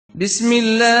بسم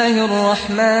الله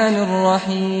الرحمن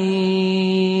الرحيم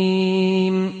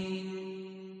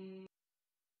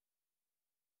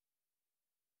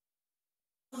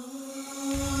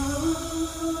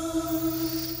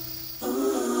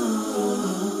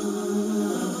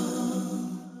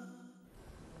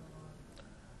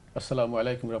Assalamu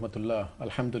alaikum rahmatullah.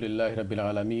 Alhamdulillahi rabbil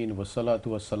alameen. Wassalatu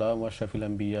wassalamu ashrafil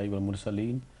anbiya wal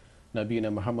mursaleen.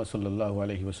 Nabiyyina Muhammad sallallahu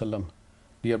alayhi wa sallam.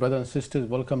 Dear brothers and sisters,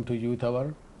 welcome to Youth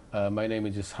Hour. My name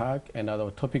is Ishaque, and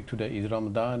our topic today is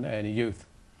Ramadan and youth.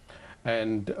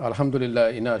 And Alhamdulillah,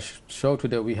 in our show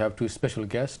today we have two special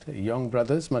guests, young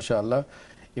brothers, mashallah.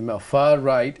 In my far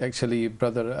right, actually,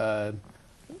 brother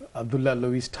Abdullah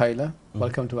Louis Tyler.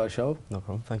 Welcome to our show. No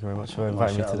problem. Thank you very much for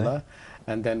inviting me today.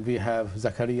 And then we have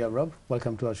Zakaria Rob.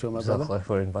 Welcome to our show, my brother. Thank you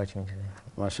for inviting me today.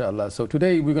 MashaAllah. So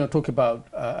today we're going to talk about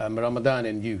Ramadan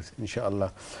and youth,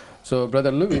 inshallah. So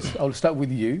brother Louis, I'll start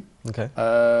with you. Okay.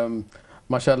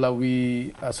 MashaAllah,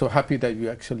 we are so happy that you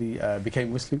actually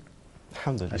became Muslim.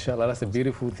 Alhamdulillah. MashaAllah, that's a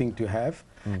beautiful thing to have.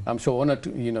 I'm so honored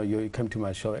to, you come to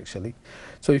my show actually.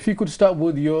 So if you could start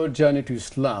with your journey to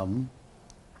Islam,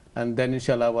 and then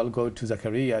inshallah I'll go to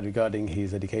Zakaria regarding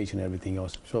his education and everything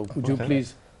else. So would you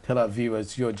please tell our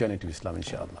viewers your journey to Islam,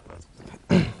 inshallah.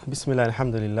 Bismillah,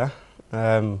 alhamdulillah.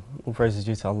 All praise is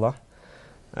due to Allah.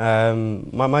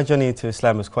 My journey to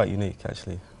Islam was quite unique,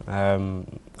 actually. I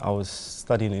was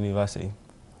studying at university.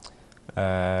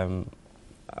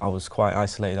 I was quite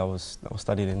isolated. I was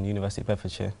studying in University of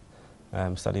Bedfordshire,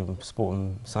 studying sport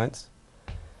and science.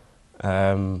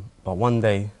 But one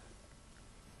day,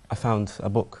 I found a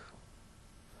book,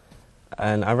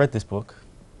 and I read this book,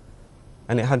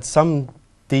 and it had some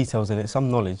details in it,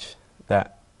 some knowledge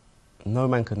that no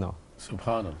man could know.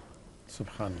 Subhanallah.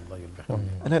 Subhanallah.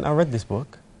 And then I read this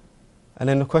book, and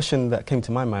then the question that came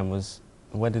to my mind was,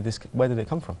 where did it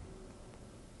come from?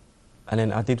 And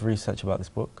then I did research about this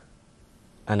book,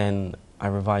 and then I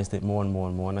revised it more and more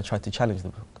and more, and I tried to challenge the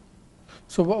book.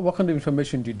 So what kind of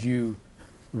information did you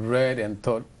read and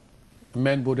thought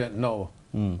men wouldn't know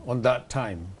on that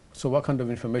time? So what kind of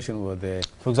information were there?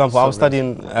 For example, I was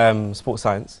studying sports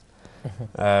science.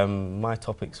 My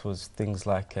topics was things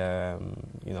like, the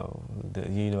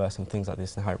universe and things like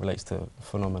this, and how it relates to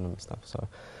phenomena and stuff. So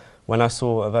when I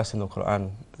saw a verse in the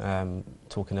Quran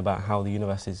talking about how the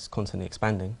universe is constantly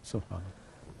expanding,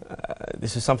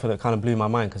 this is something that kind of blew my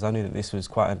mind, because I knew that this was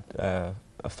quite a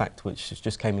fact which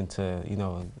just came into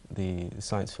the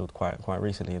science field quite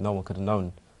recently, and no one could have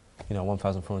known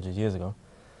 1,400 years ago.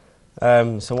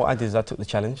 So what I did is I took the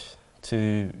challenge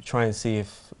to try and see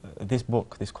if this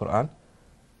book, this Quran,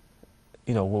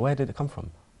 where did it come from?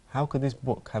 How could this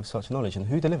book have such knowledge, and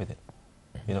who delivered it?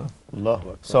 Allahu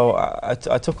Akbar. So I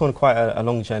took on quite a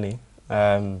long journey.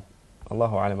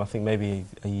 Allahu Alam, I think maybe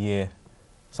a year,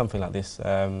 something like this,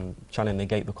 trying to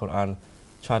negate the Quran,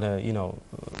 trying to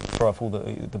throw off all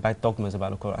the bad dogmas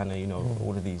about the Quran, and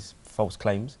all of these false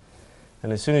claims.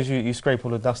 And as soon as you scrape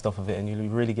all the dust off of it, and you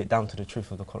really get down to the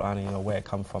truth of the Quran, and where it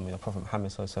come from, Prophet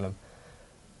Muhammad sallallahu alaihi wasallam,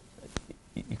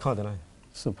 you can't deny.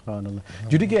 Subhanallah.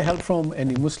 Did you get help from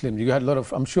any Muslims? You had a lot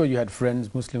of, I'm sure you had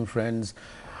friends, Muslim friends,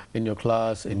 in your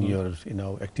class, in your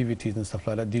activities and stuff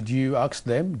like that. Did you ask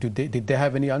them? Did they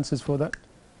have any answers for that?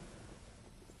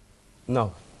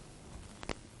 No.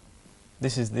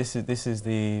 This is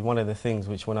one of the things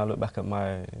which, when I look back at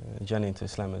my journey into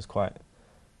Islam, is quite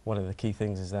one of the key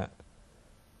things, is that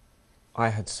I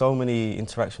had so many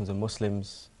interactions with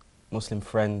Muslims, Muslim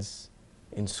friends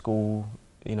in school,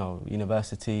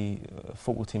 university,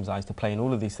 football teams I used to play in,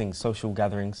 all of these things, social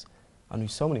gatherings. I knew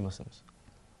so many Muslims,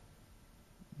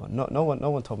 but no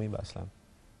one told me about Islam.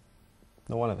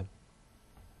 No one of them.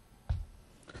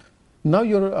 Now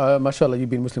you're, mashallah, you've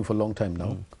been Muslim for a long time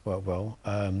now.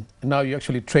 Now you're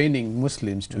actually training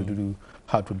Muslims to do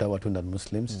how to dawah to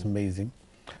non-Muslims. It's amazing.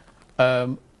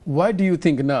 Why do you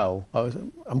think now,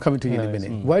 I'm coming to you in a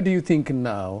minute, why do you think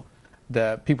now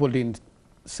that people didn't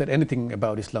say anything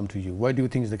about Islam to you? Why do you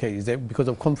think is the case? Is that because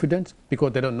of confidence?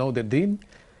 Because they don't know the deen?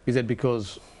 Is it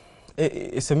because...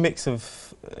 It's a mix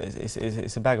of,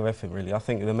 it's a bag of everything, really. I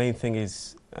think the main thing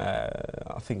is,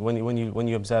 I think when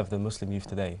you observe the Muslim youth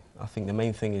today, I think the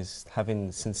main thing is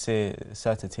having sincere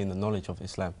certainty in the knowledge of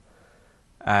Islam.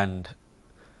 And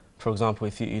for example,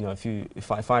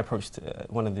 if I approached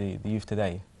one of the youth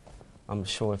today, I'm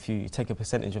sure if you take a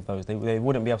percentage of those, they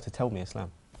wouldn't be able to tell me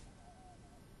Islam.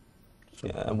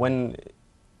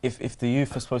 If the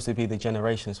youth are supposed to be the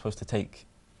generation supposed to take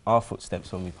our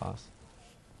footsteps when we pass,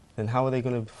 then how are they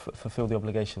going to fulfill the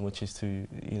obligation, which is to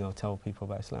tell people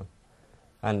about Islam?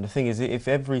 And the thing is, if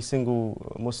every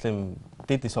single Muslim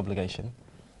did this obligation,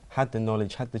 had the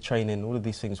knowledge, had the training, all of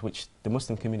these things which the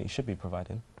Muslim community should be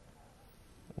providing,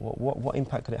 what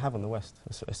impact could it have on the West,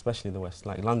 especially the West,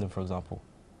 like London, for example?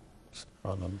 It's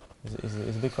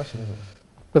a big question, isn't it?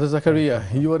 Brother Zakaria,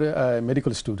 you are a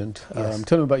medical student. Yes.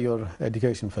 Tell me about your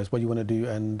education first, what you want to do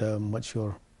and what's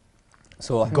your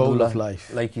So goal of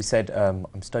life. Like you said,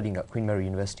 I'm studying at Queen Mary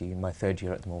University in my 3rd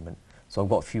year at the moment. So I've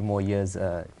got a few more years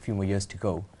to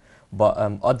go. But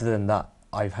other than that,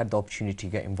 I've had the opportunity to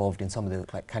get involved in some of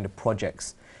the kind of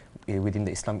projects within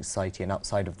the Islamic Society and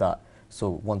outside of that.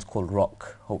 So one's called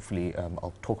ROC. Hopefully,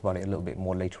 I'll talk about it a little bit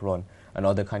more later on. And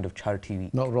other kind of charity.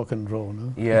 Not rock and roll,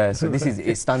 no? Yeah. So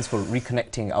it stands for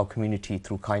reconnecting our community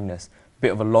through kindness.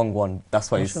 Bit of a long one.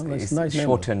 That's why it's nice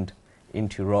shortened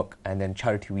into ROC. And then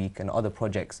Charity Week and other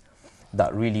projects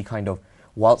that really kind of,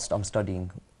 whilst I'm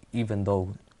studying, even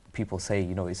though people say,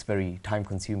 you know, it's very time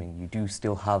consuming, you do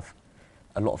still have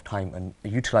a lot of time and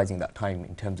utilizing that time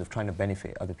in terms of trying to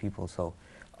benefit other people. So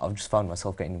I've just found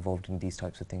myself getting involved in these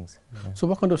types of things. Yeah. So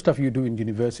what kind of stuff you do in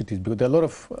universities? Because there are a lot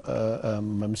of,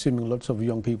 I'm assuming lots of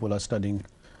young people are studying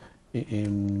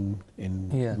in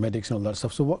medics and all that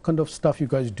stuff. So what kind of stuff you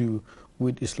guys do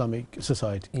with Islamic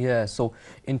society? Yeah, so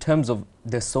in terms of,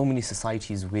 there's so many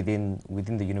societies within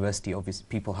the university. Obviously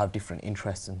people have different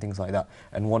interests and things like that,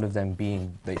 and one of them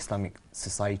being the Islamic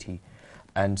Society.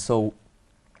 And so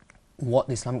what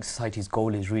the Islamic Society's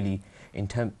goal is really, in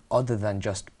term, other than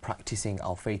just practicing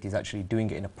our faith, is actually doing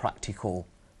it in a practical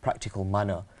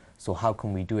manner. So how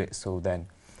can we do it? So then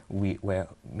we're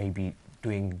maybe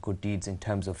doing good deeds in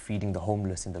terms of feeding the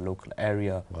homeless in the local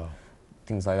area,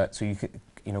 things like that. So you could,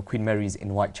 you know, Queen Mary's in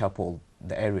Whitechapel,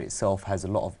 the area itself has a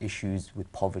lot of issues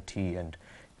with poverty and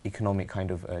economic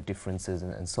kind of differences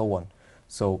and so on.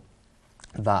 So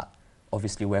that,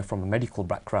 obviously we're from a medical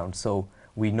background, so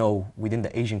we know within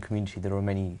the Asian community there are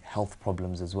many health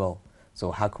problems as well.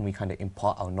 So how can we kind of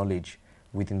impart our knowledge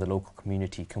within the local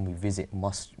community? Can we visit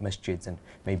masjids and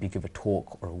maybe give a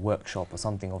talk or a workshop or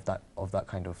something of that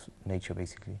kind of nature,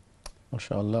 basically?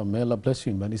 MashaAllah, may Allah bless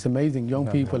you, man. It's amazing. Young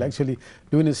people actually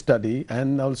doing a study,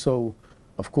 and also,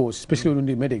 of course, especially when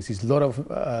we do medics, it's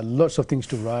lots of things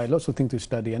to write, lots of things to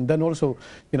study, and then also,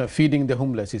 you know, feeding the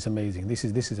homeless is amazing. This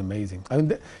is amazing. I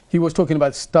mean, he was talking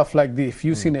about stuff like this. If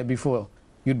you've seen it before,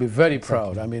 you'd be very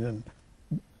proud. I mean,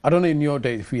 I don't know in your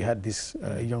days if we had this,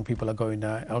 young people are going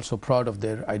also proud of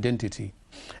their identity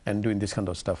and doing this kind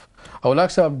of stuff. I will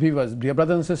ask our viewers, dear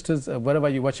brothers and sisters, wherever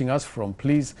you're watching us from,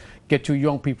 please get your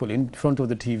young people in front of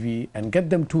the TV and get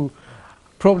them to,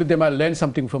 probably they might learn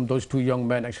something from those two young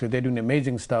men. Actually, they're doing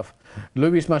amazing stuff.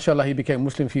 Louis, mashallah, he became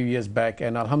Muslim a few years back,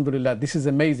 and alhamdulillah, this is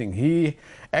amazing. He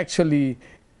actually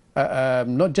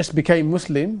not just became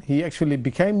Muslim, he actually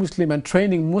became Muslim and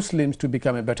training Muslims to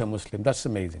become a better Muslim. That's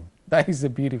amazing. That is a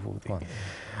beautiful thing.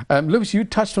 Louis, you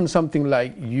touched on something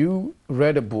like you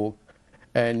read a book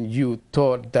and you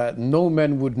thought that no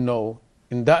man would know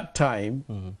in that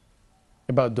time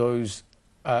about those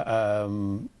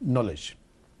knowledge.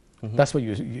 That's what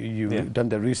you've done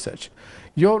the research.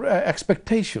 Your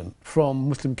expectation from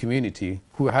Muslim community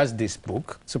who has this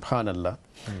book, subhanallah,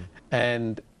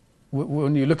 and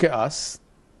when you look at us,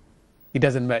 it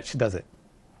doesn't match, does it?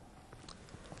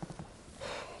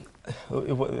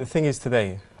 The thing is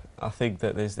today, I think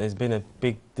that there's been a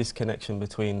big disconnection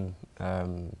between,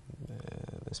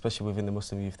 especially within the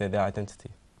Muslim youth, their identity.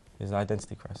 There's an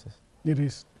identity crisis. It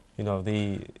is. You know,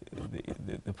 the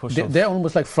push they're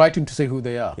almost like frightened to say who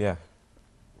they are. Yeah.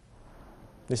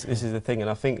 This is the thing, and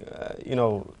I think, you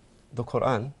know, the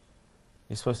Quran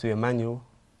is supposed to be a manual,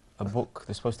 a book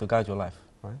that's supposed to guide your life,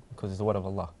 right? Because it's the word of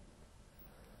Allah.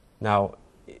 Now,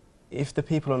 if the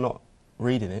people are not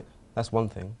reading it, that's one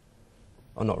thing,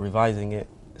 or not revising it,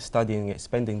 studying it,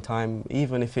 spending time,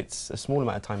 even if it's a small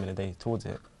amount of time in a day towards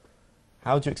it,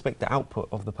 how do you expect the output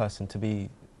of the person to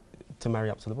marry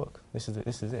up to the book? This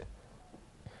is it.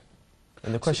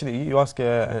 And the question that you ask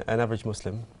an average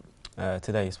Muslim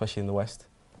today, especially in the West,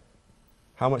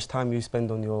 how much time you spend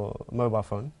on your mobile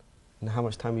phone and how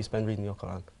much time you spend reading your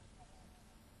Quran?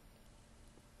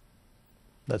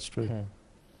 That's true.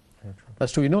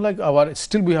 That's true. You know, like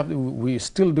we're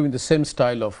still doing the same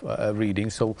style of reading.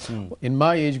 So in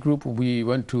my age group, we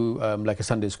went to like a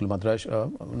Sunday school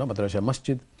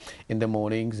masjid in the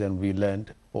mornings, and we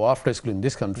learned, or after school in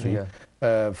this country,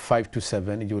 5 to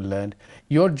 7 you learned.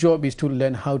 Your job is to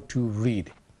learn how to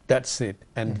read. That's it.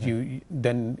 And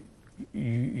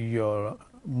you're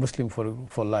Muslim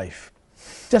for life.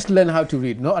 Just learn how to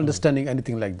read, not understanding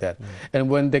anything like that. And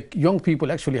when the young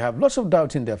people actually have lots of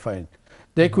doubts in their mind,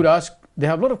 they could ask, they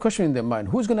have a lot of questions in their mind.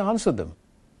 Who's going to answer them?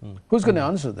 Who's going to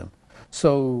answer them?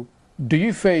 So do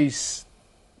you face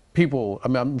people, I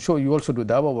mean, I'm sure you also do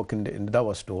dawah work in the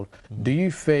dawah stall. Do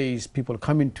you face people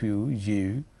coming to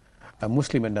you, a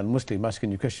Muslim and non-Muslim,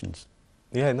 asking you questions?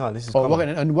 Yeah, no, this is Or common.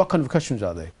 and what kind of questions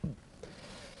are they?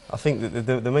 I think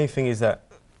that the main thing is that,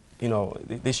 you know,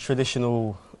 this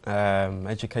traditional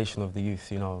education of the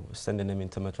youth, you know, sending them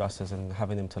into madrasas and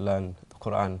having them to learn the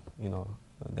Quran, you know,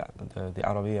 the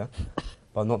Arabiya,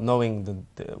 but not knowing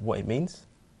what it means.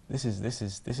 This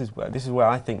is where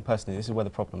I think personally this is where the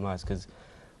problem lies, because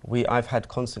I've had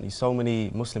constantly so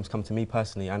many Muslims come to me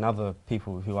personally and other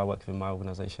people who I work with in my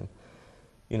organisation,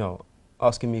 you know,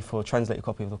 asking me for a translated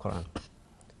copy of the Quran.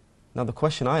 Now the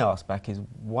question I ask back is,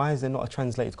 why is there not a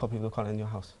translated copy of the Quran in your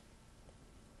house?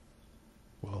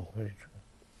 Well, very true.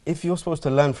 If you're supposed to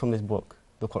learn from this book,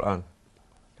 the Quran,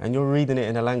 and you're reading it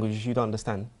in a language you don't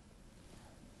understand,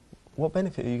 what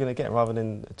benefit are you going to get rather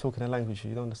than talking a language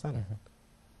you don't understand?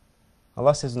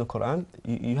 Allah says in the Quran,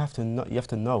 you have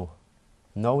to know.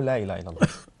 Know la ilaha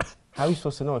illallah. How are you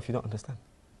supposed to know if you don't understand?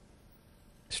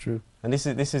 It's true. And this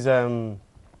is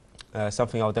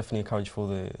something I would definitely encourage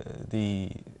for the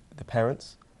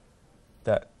parents,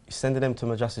 that sending them to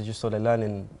madrasas just so they're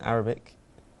learning Arabic.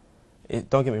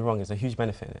 Don't get me wrong, there's a huge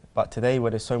benefit in it. But today,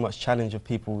 where there's so much challenge of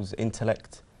people's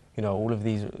intellect, you know, all of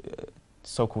these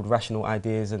so-called rational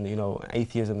ideas and, you know,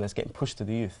 atheism that's getting pushed to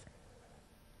the youth,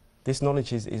 this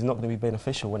knowledge is not going to be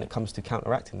beneficial when it comes to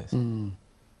counteracting this.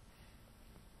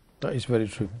 That is very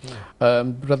true.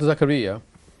 Brother Zakaria,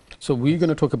 so we're going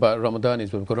to talk about Ramadan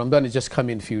as well, because Ramadan is just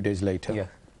coming a few days later. Yeah.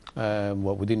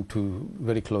 Within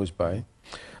very close by.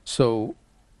 So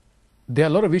there are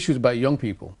a lot of issues by young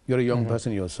people. You're a young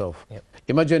person yourself. Yep.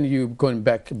 Imagine you going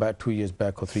back about 2 years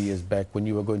back or 3 years back when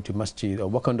you were going to masjid, or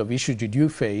what kind of issues did you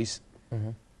face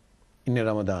in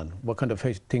Ramadan? What kind of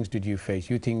things did you face?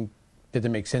 You think, did it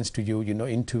make sense to you, you know,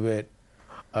 into it?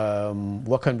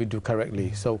 What can we do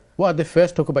correctly? So what are the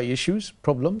first, talk about issues,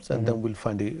 problems, and then we'll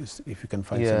find if you can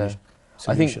find some solutions.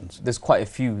 I think there's quite a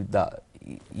few that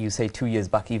you say 2 years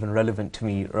back even relevant to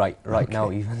me right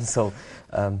now even. So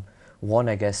one,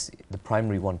 I guess, the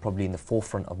primary one probably in the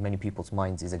forefront of many people's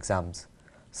minds is exams.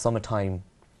 Summertime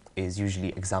is usually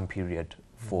exam period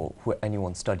for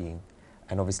anyone studying,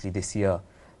 and obviously this year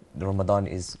the Ramadan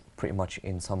is pretty much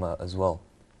in summer as well.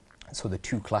 So the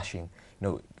two clashing, you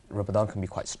know, Ramadan can be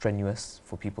quite strenuous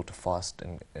for people to fast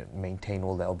and maintain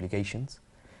all their obligations,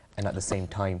 and at the same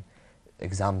time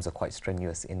exams are quite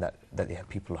strenuous in that they have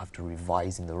people who have to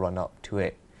revise in the run up to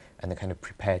it, and they kind of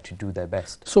prepare to do their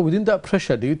best. So within that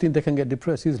pressure, do you think they can get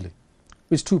depressed easily?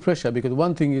 It's too pressure, because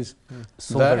one thing is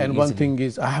So that, very and one easily. thing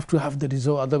is I have to have the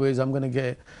result, otherwise I'm going to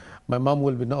get, my mom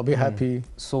will not be happy.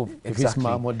 So if exactly, his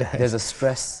mom or dad. there's a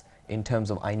stress in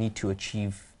terms of I need to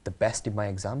achieve the best in my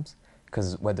exams,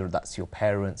 because whether that's your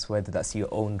parents, whether that's your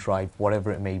own drive,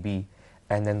 whatever it may be,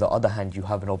 and then the other hand you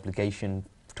have an obligation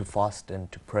to fast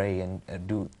and to pray and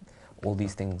do all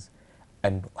these things.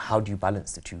 And how do you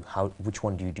balance the two? Which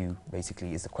one do you do,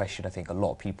 basically, is the question I think a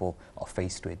lot of people are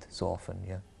faced with so often,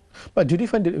 yeah. But did you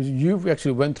find it, you've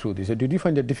actually went through this, did you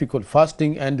find it difficult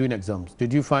fasting and doing exams?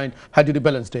 How did you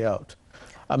balance day out?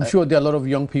 I'm sure there are a lot of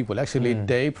young people, actually,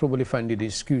 they probably find it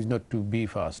excuse not to be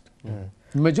fast.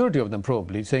 Majority of them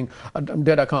probably saying,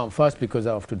 Dad, I can't fast because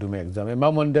I have to do my exam. And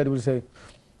mom and dad will say,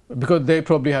 because they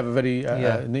probably have a very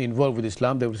involved with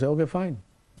Islam, they will say, okay, fine,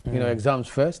 you know, exams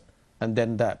first, and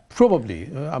then that. Probably,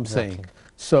 I'm saying.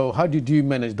 So how did you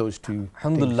manage those two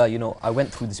Alhamdulillah, things? you know, I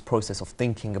went through this process of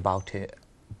thinking about it,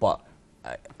 but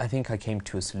I think I came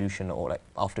to a solution, or like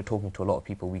after talking to a lot of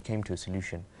people, we came to a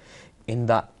solution in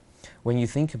that when you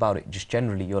think about it just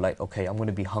generally, you're like, okay, I'm going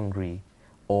to be hungry,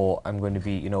 or I'm going to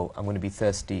be, you know, I'm going to be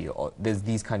thirsty, or there's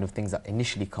these kind of things that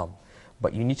initially come.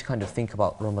 But you need to kind of think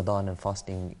about Ramadan and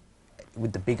fasting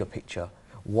with the bigger picture.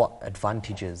 What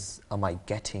advantages am I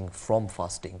getting from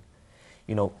fasting?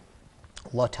 You know,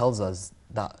 Allah tells us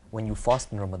that when you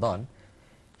fast in Ramadan,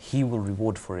 He will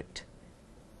reward for it.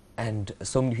 And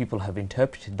so many people have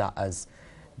interpreted that as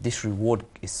this reward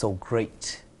is so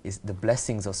great, the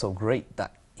blessings are so great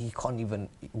that we can't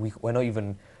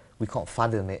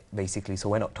fathom it, basically, so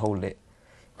we're not told it.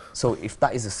 So if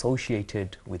that is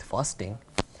associated with fasting,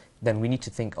 then we need to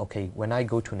think, okay, when I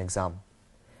go to an exam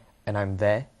and I'm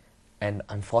there and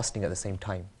I'm fasting at the same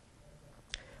time,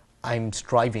 I'm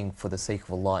striving for the sake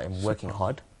of Allah, I'm working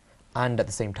hard, and at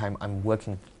the same time I'm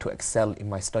working to excel in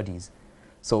my studies.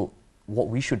 So what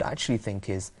we should actually think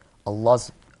is,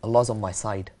 Allah's on my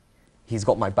side, He's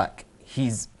got my back,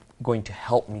 He's going to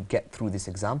help me get through this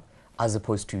exam, as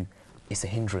opposed to it's a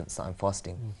hindrance that I'm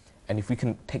fasting. And if we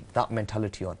can take that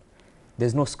mentality on,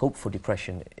 there's no scope for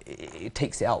depression. It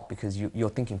takes it out, because you're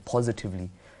thinking positively.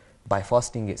 By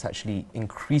fasting, it's actually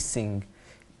increasing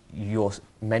your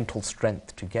mental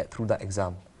strength to get through that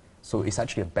exam. So it's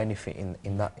actually a benefit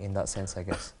in that sense, I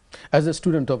guess. As a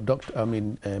student of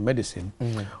medicine,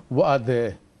 what are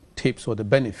the tips or the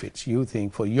benefits you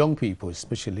think for young people,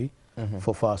 especially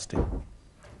for fasting?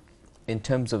 In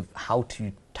terms of how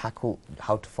to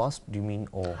fast, do you mean,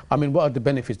 or? I mean, what are the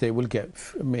benefits they will get?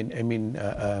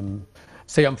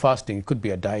 Say I'm fasting, it could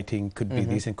be a dieting, could be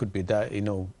this and could be that, you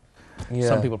know. Yeah.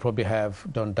 Some people probably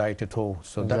don't diet at all,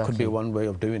 so that could be one way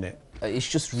of doing it. It's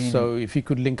just really... So if you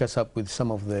could link us up with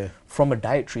some of the... From a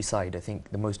dietary side, I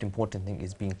think the most important thing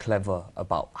is being clever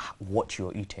about what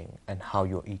you're eating and how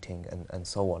you're eating and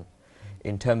so on.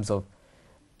 In terms of,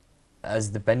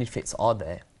 as the benefits are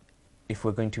there, if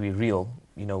we're going to be real,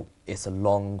 you know, it's a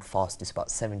long fast. It's about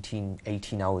 17,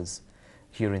 18 hours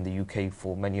here in the UK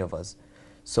for many of us.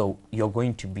 So you're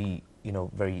going to be, you know,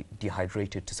 very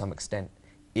dehydrated to some extent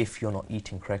if you're not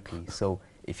eating correctly. So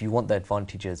if you want the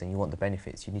advantages and you want the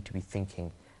benefits, you need to be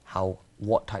thinking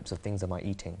what types of things am I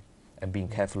eating and being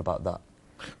careful about that.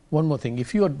 One more thing,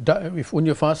 when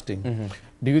you're fasting,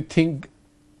 do you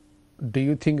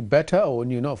think better, or when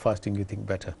you're not fasting, you think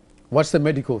better? What's the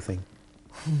medical thing?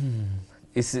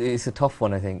 It's a tough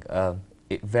one, I think.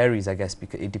 It varies, I guess,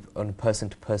 because on a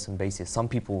person-to-person basis. Some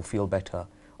people will feel better,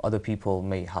 other people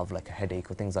may have like a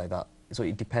headache or things like that. So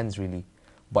it depends really,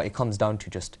 but it comes down to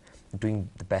just doing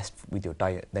the best with your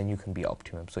diet, then you can be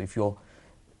optimum. So if you're,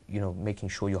 you know, making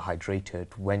sure you're hydrated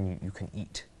when you can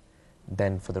eat,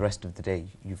 then for the rest of the day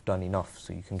you've done enough,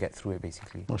 so you can get through it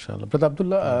basically. MashaAllah. But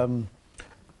Abdullah,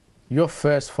 your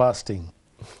first fasting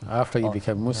after you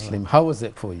became Muslim, how was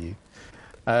it for you?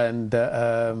 And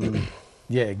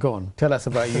yeah, go on. Tell us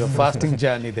about your fasting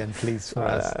journey then, please, for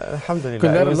us. Alhamdulillah.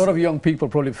 Because there are a lot of young people,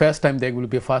 probably first time they will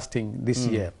be fasting this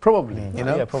year. Probably, you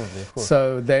know? Yeah, probably, of course.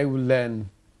 So they will learn,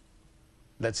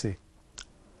 let's see.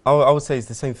 I would say it's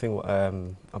the same thing what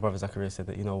our brother Zakir said,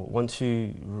 that, you know, once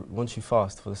you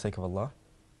fast for the sake of Allah,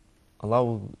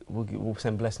 Allah will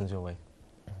send blessings your way.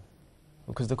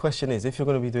 Because the question is, if you're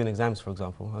going to be doing exams, for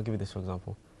example, I'll give you this for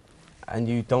example, and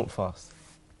you don't fast,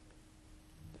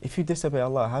 if you disobey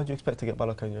Allah, how do you expect to get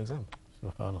barakah in your exam?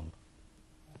 SubhanAllah.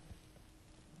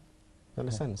 You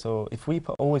understand? So if we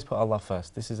always put Allah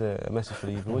first, this is a message for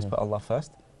you, if we always put Allah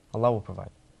first, Allah will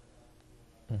provide.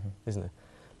 Isn't it?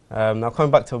 Now coming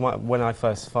back to when I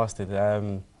first fasted,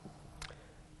 at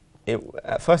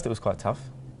first it was quite tough.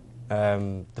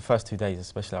 The first 2 days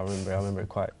especially, I remember it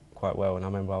quite well, and I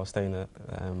remember I was staying at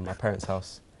my parents'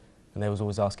 house, and they was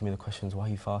always asking me the questions, why are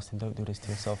you fasting, don't do this to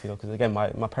yourself, you know, because again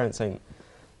my parents ain't,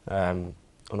 are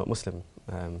not Muslim,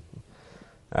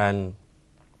 and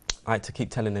I had to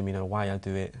keep telling them, you know, why I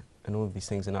do it and all of these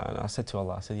things, and I said to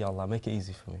Allah, I said, Ya Allah, make it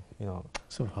easy for me, you know.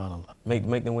 SubhanAllah.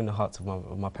 Make them win the hearts of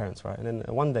my parents, right? And then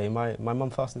one day my mum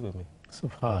fasted with me.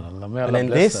 SubhanAllah. May Allah and then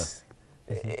bless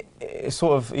it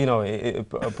sort of, you know, it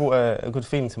brought a good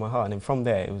feeling to my heart, and then from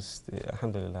there it was,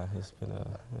 alhamdulillah, it's been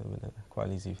quite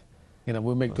easy. You know,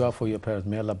 we make dua for your parents.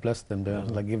 May Allah bless them, may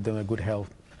Allah give them a good health.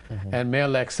 And may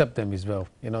Allah accept them as well.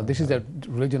 You know, this is the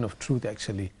religion of truth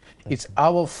actually. It's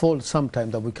our fault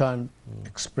sometimes that we can't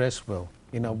express well.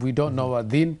 You know, we don't know our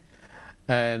deen,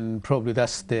 and probably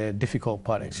that's the difficult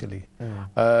part actually.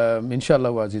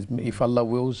 Inshallah, if Allah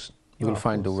wills, He will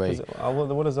find a way.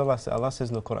 What does Allah say? Allah says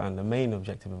in the Quran, the main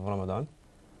objective of Ramadan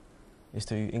is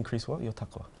to increase what? Your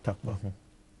taqwa. Taqwa.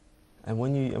 And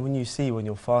when you see, when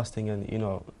you're fasting and, you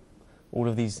know, all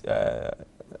of these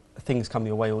things come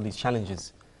your way, all these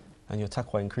challenges, and your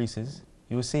taqwa increases,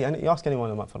 you will see, and you ask anyone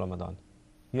in the month of Ramadan,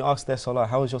 you ask their salah,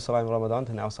 how is your salah in Ramadan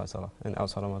and outside salah, and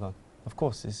outside Ramadan? Of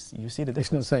course, you see the difference.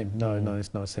 It's not the same. No, no,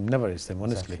 it's not the same. Never is the same,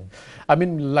 honestly. Exactly. I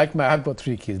mean, like I've got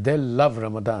 3 kids. They love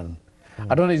Ramadan.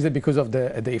 I don't know, is it because of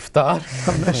the iftar?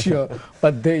 I'm not sure.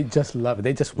 But they just love it.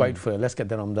 They just wait for it. Let's get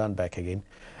the Ramadan back again.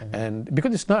 And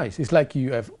because it's nice. It's like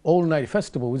you have all-night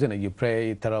festival, isn't it? You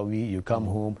pray, Taraweeh, you come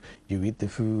home, you eat the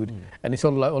food. And it's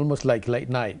almost like late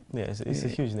night. Yeah, it's a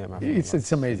huge ni'mah.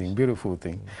 It's amazing, beautiful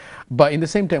thing. But in the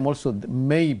same time also,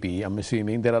 maybe, I'm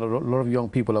assuming, there are a lot of young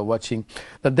people are watching,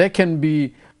 that they can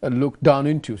be looked down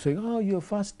into, saying, oh, you're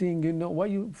fasting, you know, why are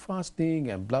you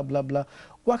fasting, and blah, blah, blah.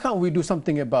 Why can't we do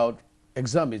something about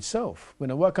exam itself? You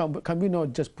know, why can we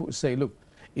not just say, look,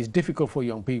 it's difficult for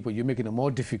young people, you're making it more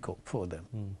difficult for them,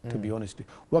 to be honest.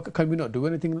 What can we not do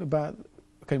anything about?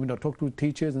 Can we not talk to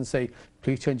teachers and say,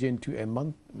 please change it into a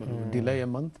month, delay a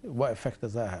month? What effect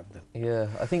does that have then? Yeah,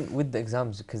 I think with the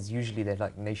exams, because usually they're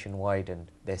like nationwide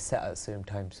and they're set at a certain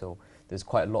time, so there's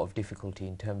quite a lot of difficulty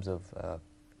in terms of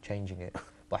changing it.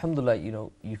 But alhamdulillah, you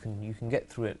know, you can get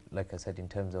through it, like I said, in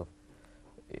terms of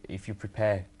if you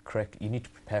prepare correctly. You need to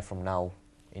prepare from now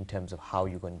in terms of how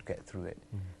you're going to get through it.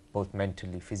 both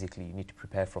mentally, physically. You need to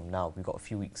prepare from now. We've got a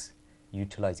few weeks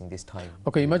utilizing this time.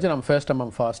 Okay, imagine first time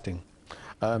I'm fasting.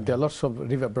 There are lots of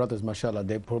river brothers, mashallah,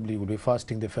 they probably will be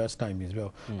fasting the first time as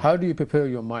well. How do you prepare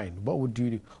your mind? What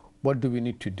do we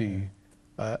need to do?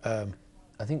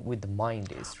 I think with the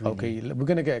mind, it's really... Okay, we're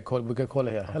going to get a call. We get a caller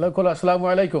here. Hello, caller. Assalamu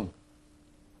alaikum.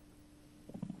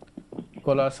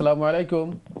 Caller, assalamu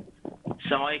alaikum.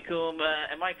 Assalamu alaikum.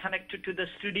 Am I connected to the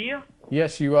studio?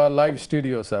 Yes, you are live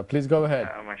studio, sir. Please go ahead.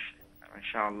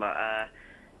 Mashallah.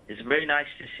 It's very nice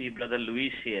to see Brother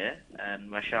Luis here. And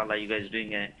mashallah, you guys are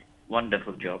doing a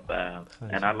wonderful job.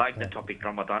 And I like the topic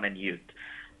Ramadan and youth.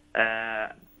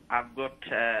 I've got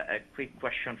a quick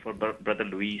question for Brother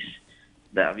Luis.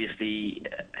 That obviously,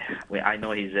 I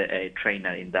know he's a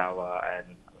trainer in Dawah,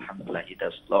 and alhamdulillah, he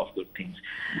does a lot of good things.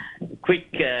 Quick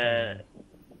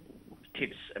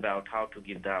tips about how to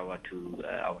give Dawah to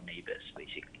our neighbors,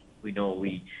 basically. We know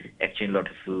we exchange a lot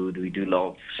of food, we do a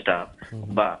lot of stuff,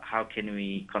 but how can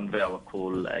we convey our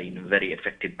call in a very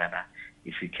effective manner?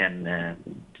 If you can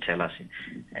tell us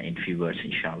in few words,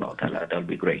 inshallah, that'll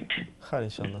be great.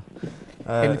 Inshallah.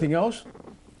 Anything else?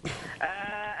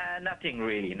 Nothing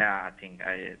really. Nah, I think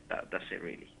that's it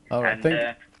really. All right.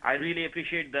 And I really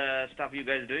appreciate the stuff you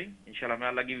guys are doing. Inshallah, may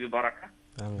Allah give you barakah.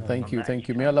 Thank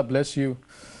you. May Allah bless you.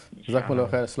 Jazakumullah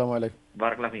khair. Assalamu alaikum.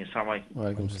 Barakallah fiik. Assalamu alaikum. Wa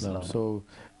alaikum salam. So,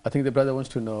 I think the brother wants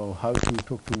to know how to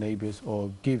talk to neighbors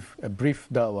or give a brief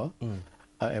dawah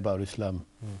about Islam.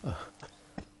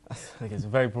 Okay, it's a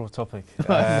very broad topic.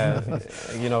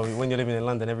 You know, when you're living in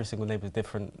London, every single neighbour is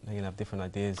different. You can have different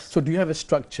ideas. So do you have a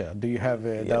structure? Do you have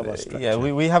a dawah structure? Yeah,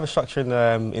 we have a structure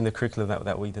in the curriculum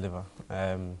that we deliver.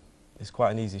 It's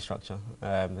quite an easy structure.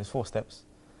 There's 4 steps.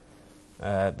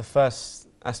 The first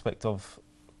aspect of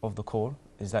the call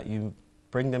is that you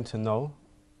bring them to know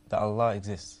that Allah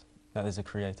exists, that there's a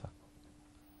creator.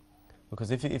 Because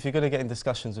if you're going to get in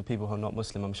discussions with people who are not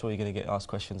Muslim, I'm sure you're going to get asked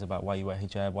questions about why you wear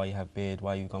hijab, why you have beard,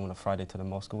 why you go on a Friday to the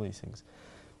mosque, all these things.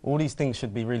 All these things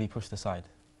should be really pushed aside.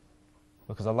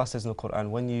 Because Allah says in the Quran,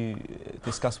 when you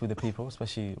discuss with the people,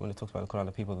 especially when it talks about the Quran,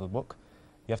 the people of the book,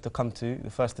 you have to come to, the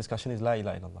first discussion is La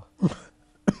ilaha illallah.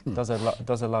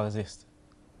 Does Allah exist?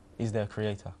 Is there a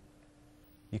creator?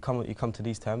 You come to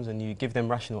these terms and you give them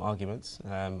rational arguments.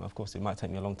 Of course, it might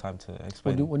take me a long time to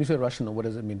explain. When you say rational, what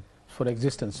does it mean? For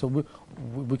existence. So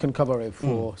we can cover it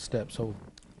 4 steps. So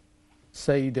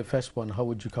say the first one, how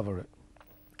would you cover it?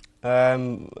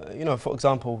 You know, for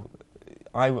example,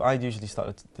 I usually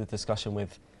start the discussion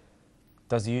with,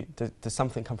 does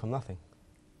something come from nothing?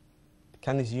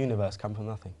 Can this universe come from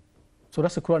nothing? So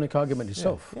that's a Quranic argument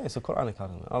itself. Yeah, it's a Quranic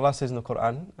argument. Allah says in the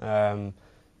Quran,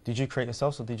 did you create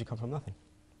yourselves or did you come from nothing?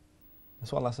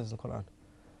 That's what Allah says in the Quran.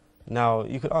 Now,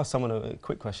 you could ask someone a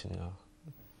quick question, you know,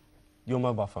 your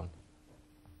mobile phone.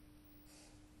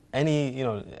 Any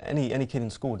kid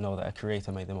in school would know that a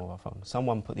creator made the mobile phone.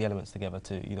 Someone put the elements together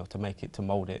to make it, to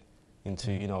mold it into,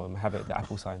 have it the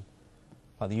Apple sign.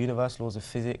 But the universe, laws of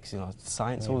physics,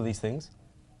 science, all of these things,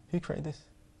 who created this?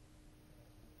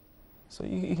 So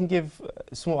you can give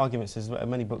small arguments. There's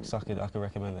many books I could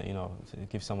recommend that, to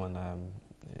give someone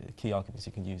key arguments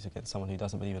you can use against someone who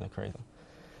doesn't believe in a creator.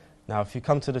 Now, if you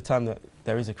come to the term that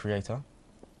there is a creator,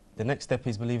 the next step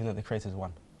is believing that the creator is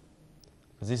one.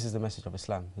 Because this is the message of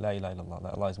Islam, La ilaha illallah,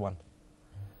 that Allah is one.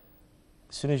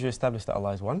 As soon as you establish that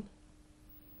Allah is one,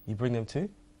 you bring them to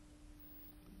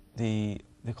the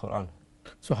Quran.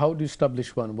 So how do you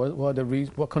establish one?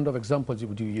 What kind of examples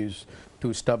would you use to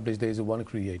establish there is a one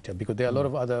creator? Because there are a lot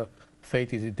of other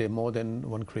faiths, there are more than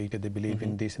one creator, they believe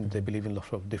in this and they believe in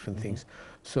lots of different things.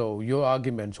 So your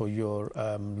arguments or your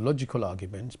logical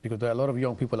arguments, because there are a lot of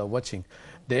young people are watching,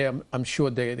 I'm sure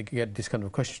they get this kind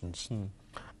of questions.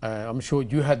 I'm sure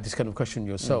you had this kind of question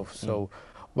yourself. So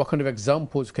what kind of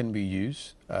examples can we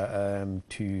use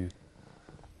to...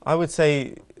 I would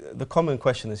say the common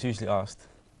question that's usually asked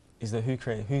is that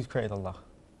who's created Allah?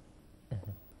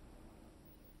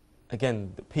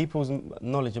 Again, people's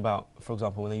knowledge about, for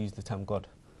example, when they use the term God,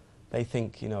 they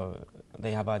think,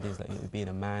 they have ideas like being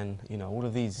a man, all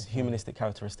of these humanistic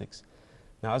characteristics.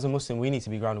 Now, as a Muslim, we need to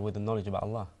be grounded with the knowledge about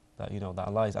Allah, that, that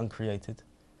Allah is uncreated,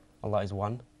 Allah is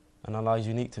one, and Allah is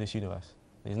unique to this universe.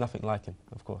 There's nothing like Him,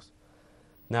 of course.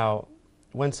 Now,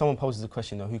 when someone poses a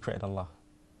question, who created Allah?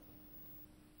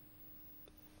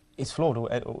 It's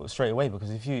flawed straight away,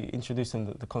 because if you introduce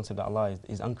them the concept that Allah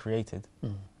is uncreated,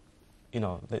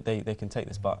 they can take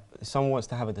this. But if someone wants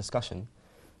to have a discussion,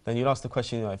 then you'll ask the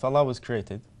question, if Allah was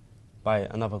created by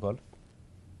another God,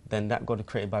 then that God is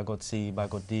created by God C, by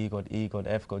God D, God E, God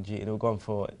F, God G, and it will go on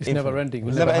for It's infinite. never ending.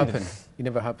 It's never ending. It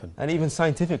never happened. And even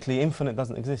scientifically, infinite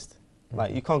doesn't exist.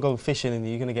 Like, you can't go fishing and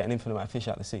you're going to get an infinite amount of fish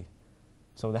out of the sea.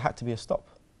 So there had to be a stop.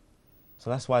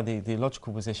 So that's why the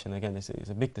logical position, again, is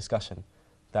a big discussion,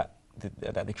 that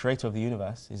the creator of the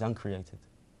universe is uncreated.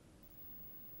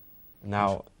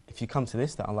 Now, if you come to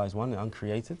this, that Allah is one and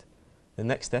uncreated, the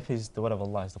next step is the word of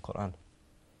Allah, is the Quran.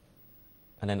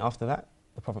 And then after that,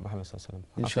 the Prophet Muhammad sallallahu alaihi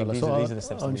wasallam. Inshallah. These are the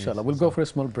steps. Inshallah. We'll go for a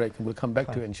small break and we'll come back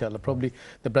to it, inshallah. Probably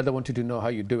the brother wanted to know how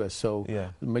you do it. So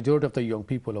yeah. the majority of the young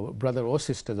people, or brother or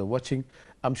sisters, are watching.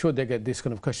 I'm sure they get these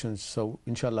kind of questions. So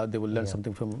inshallah, they will learn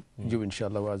something from you,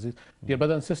 inshallah. Dear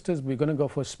brothers and sisters, we're going to go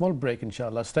for a small break,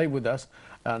 inshallah. Stay with us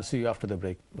and see you after the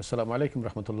break. Wassalamu alaikum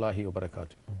rahmatullahi wa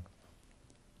barakatuh.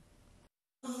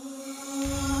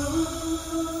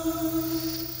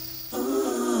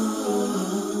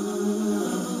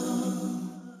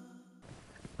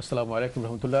 Assalamu alaikum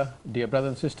rahmatullah. Dear brothers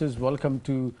and sisters, welcome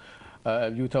to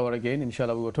Youth Hour again.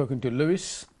 Inshallah, we were talking to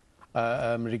Lewis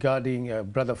regarding a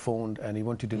brother phoned and he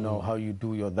wanted to know how you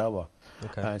do your dawah.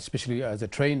 Okay. Especially as a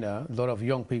trainer, a lot of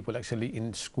young people actually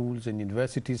in schools and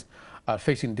universities are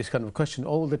facing this kind of question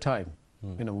all the time.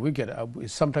 You know, we get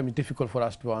it's sometimes difficult for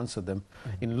us to answer them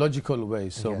in logical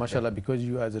ways. So, mashallah, because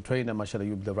you as a trainer, mashallah,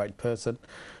 you're the right person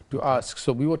to ask.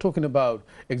 So, we were talking about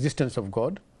existence of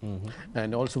God,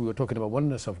 and also we were talking about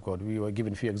oneness of God. We were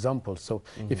giving a few examples. So,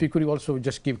 if you could also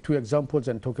just give 2 examples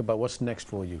and talk about what's next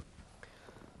for you.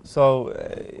 So,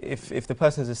 if the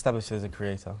person is established as a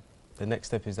creator, the next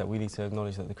step is that we need to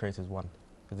acknowledge that the creator is one,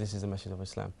 because this is the message of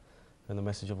Islam and the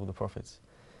message of all the prophets.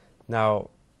 Now,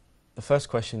 the first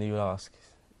question that you would ask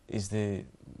is the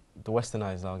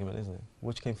westernized argument, isn't it?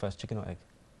 Which came first, chicken or egg?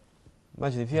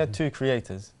 Imagine if you had 2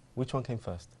 creators, which one came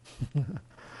first?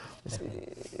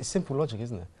 It's simple logic,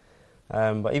 isn't it?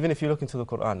 But even if you look into the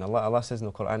Quran, Allah says in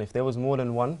the Quran, if there was more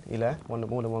than one ilah,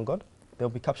 more than one God, there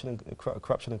will be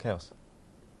corruption and chaos.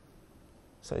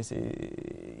 So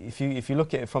if you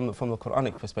look at it from the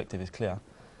Quranic perspective, it's clear.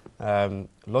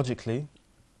 Logically,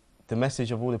 the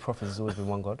message of all the prophets has always been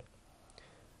one God.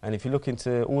 And if you look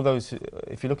into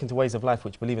if you look into ways of life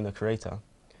which believe in the Creator,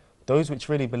 those which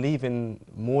really believe in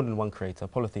more than one Creator,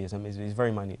 polytheism, is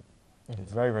very minute.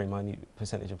 It's very, very minute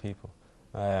percentage of people.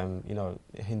 You know,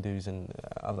 Hindus and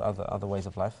other ways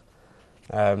of life.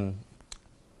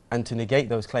 And to negate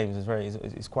those claims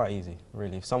is quite easy,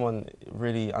 really. If someone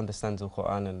really understands the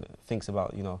Quran and thinks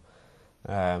about, you know,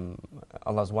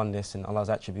 Allah's oneness and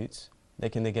Allah's attributes, they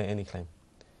can negate any claim.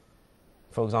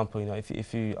 For example, you know,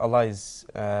 if Allah is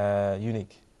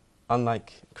unique,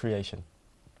 unlike creation.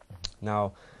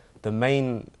 Now, the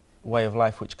main way of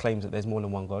life which claims that there's more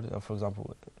than one God, for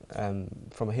example,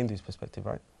 from a Hindu's perspective,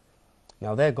 right?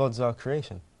 Now, their gods are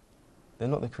creation. They're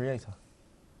not the creator.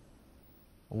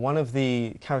 One of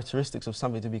the characteristics of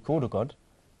something to be called a god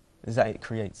is that it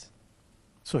creates.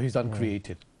 So he's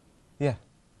uncreated. Yeah.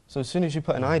 So as soon as you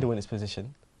put an idol in its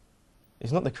position,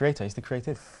 it's not the creator, it's the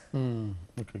created.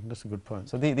 Okay, that's a good point.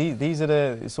 So these are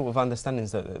the sort of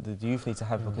understandings that the youth need to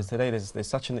have, because today there's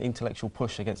such an intellectual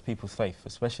push against people's faith,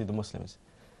 especially the Muslims,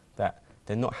 that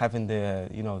they're not having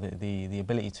the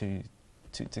ability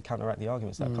to counteract the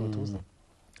arguments that are coming towards them.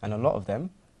 And a lot of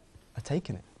them are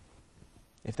taking it.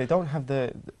 If they don't have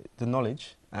the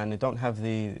knowledge and they don't have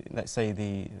let's say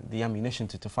the ammunition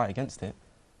to fight against it.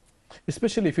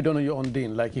 Especially if you don't know your own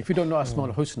deen, like if you don't know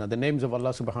Asma'ul Husna, the names of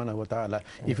Allah subhanahu wa ta'ala,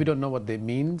 if you don't know what they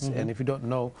means and if you don't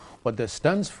know what that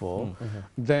stands for,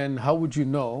 then how would you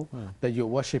know that you're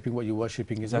worshipping what you're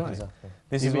worshipping is right?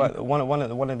 This is what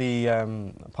one of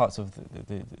the parts of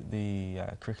the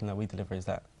curriculum that we deliver is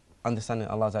that understanding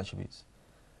Allah's attributes.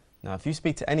 Now, if you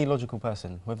speak to any logical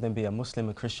person, whether they be a Muslim,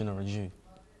 a Christian or a Jew,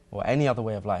 or any other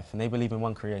way of life, and they believe in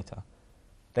one creator,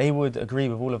 they would agree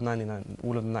with all of the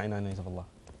 99 names of Allah.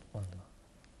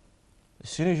 As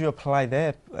soon as you apply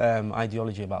their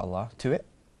ideology about Allah to it,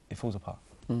 it falls apart.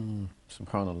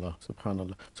 Subhanallah,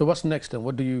 subhanallah. So what's next then?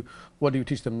 What do you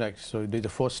teach them next? So there's the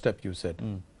 4th step you said.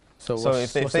 So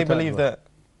if they believe that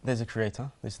there's a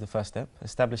creator, this is the first step.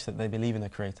 Establish that they believe in a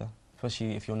creator.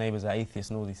 Especially if your neighbours are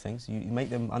atheists and all these things, you make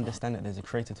them understand that there's a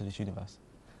creator to this universe.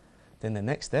 Then the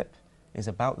next step is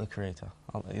about the creator,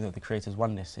 you know, the creator's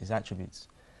oneness, his attributes.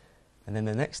 And then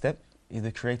the next step is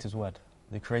the creator's word,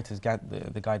 the creator's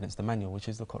the guidance, the manual, which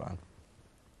is the Quran.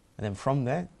 And then from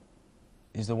there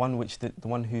is the one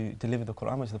who delivered the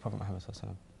Quran, which is the Prophet Muhammad sallallahu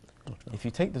alaihi wasallam. If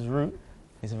you take this route,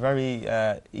 it's a very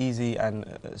easy and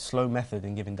slow method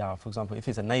in giving dawah. For example, if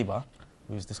it's a neighbour,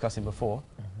 we was discussing before,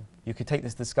 you could take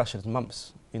this discussion as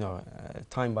months, you know,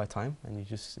 time by time, and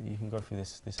you can go through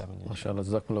this avenue. MashaAllah,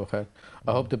 Jazakumullahu khair.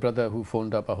 I hope the brother who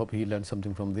phoned up, I hope he learned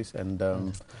something from this. And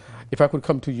if I could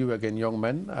come to you again, young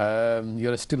man,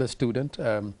 you're still a student.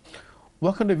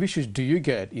 what kind of issues do you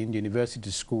get in university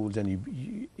schools,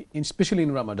 and especially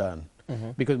in Ramadan?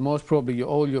 Because most probably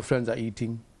all your friends are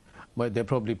eating, but they're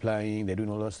probably playing, they're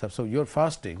doing all that stuff. So you're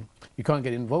fasting, you can't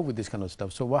get involved with this kind of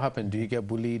stuff. So what happens? Do you get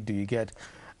bullied? Do you get,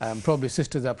 probably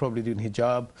sisters are probably doing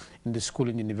hijab in the school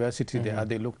and university, are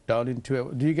they looked down into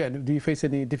it? Do you face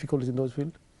any difficulties in those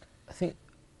fields? I think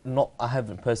not, I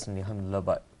haven't personally, alhamdulillah,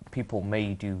 but people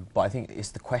may do. But I think it's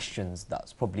the questions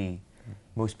that's probably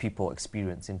most people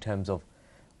experience in terms of,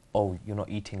 oh, you're not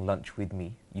eating lunch with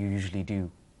me. You usually do.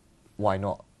 Why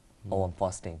not? Oh, I'm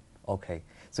fasting. Okay.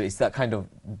 So it's that kind of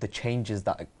the changes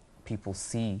that people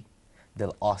see.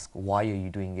 They'll ask, why are you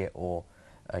doing it? Or,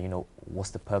 you know,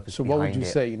 what's the purpose behind it? So what would you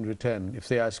say in return? If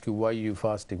they ask you, why are you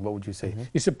fasting? What would you say?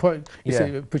 It's a point, it's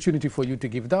an opportunity for you to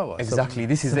give dawah. Exactly. So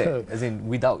this is it. As in,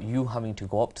 without you having to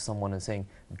go up to someone and saying,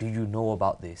 do you know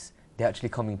about this? They're actually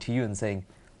coming to you and saying,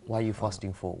 why are you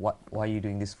fasting for? Why are you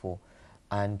doing this for?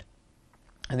 And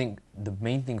I think the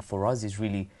main thing for us is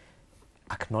really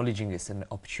acknowledging it's an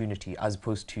opportunity, as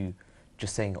opposed to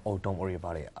just saying, oh, don't worry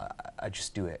about it, I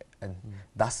just do it. And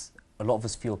that's, a lot of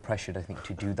us feel pressured, I think,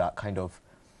 to do that, kind of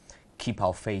keep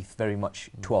our faith very much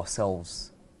to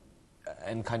ourselves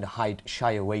and kind of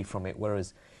shy away from it.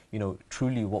 Whereas, you know,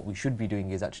 truly what we should be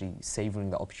doing is actually savoring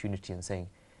the opportunity and saying,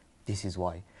 this is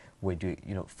why we're doing,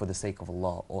 you know, for the sake of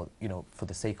Allah, or, you know, for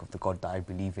the sake of the God that I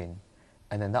believe in.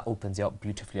 And then that opens it up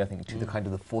beautifully, I think, to the kind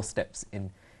of the 4 steps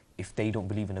in, if they don't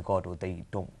believe in a God or they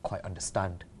don't quite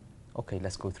understand, okay,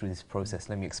 let's go through this process,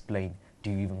 let me explain,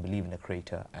 do you even believe in a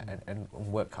creator, and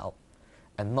work out.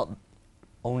 And not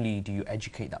only do you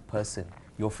educate that person,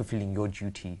 you're fulfilling your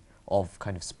duty of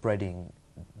kind of spreading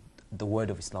the word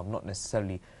of Islam, not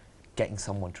necessarily getting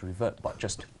someone to revert, but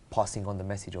just passing on the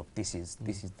message of this is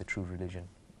the true religion.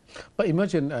 But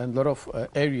imagine a lot of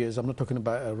areas, I'm not talking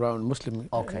about around Muslim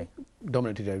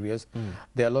dominated areas,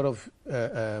 there are a lot of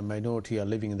minority are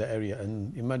living in the area,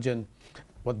 and imagine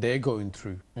what they're going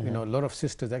through. You know, a lot of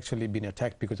sisters actually been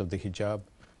attacked because of the hijab.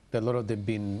 There are a lot of them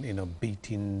been, you know,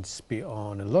 beaten, spit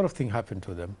on, a lot of things happen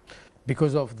to them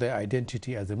because of their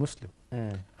identity as a Muslim.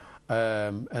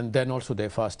 And then also they're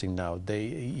fasting now,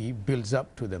 it builds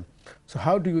up to them. So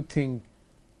how do you think,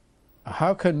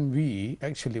 how can we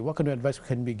actually, what kind of advice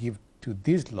can we give to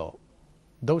this lot,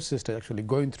 those sisters actually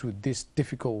going through this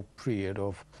difficult period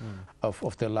of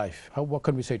their life? What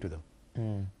can we say to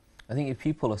them? I think if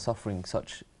people are suffering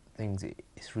such things,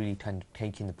 it's really kind of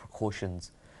taking the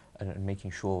precautions and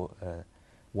making sure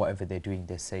whatever they're doing,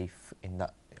 they're safe in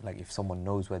that, like if someone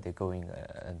knows where they're going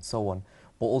and so on.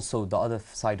 But also the other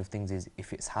side of things is,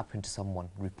 if it's happened to someone,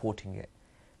 reporting it,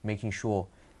 making sure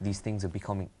these things are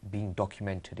being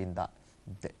documented in that,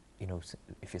 you know,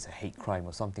 if it's a hate crime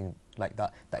or something like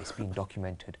that, that it's being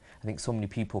documented. I think so many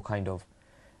people kind of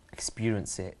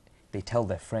experience it, they tell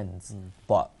their friends,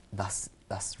 but that's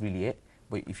really it.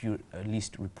 But if you at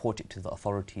least report it to the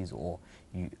authorities, or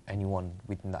anyone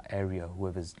within that area,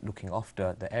 whoever's looking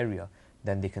after the area,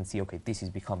 then they can see, okay, this is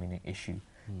becoming an issue.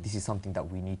 This is something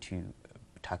that we need to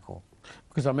tackle.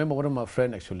 Because I remember one of my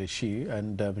friends actually, she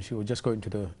was just going to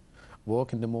the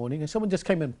work in the morning, and someone just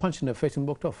came and punched in her face and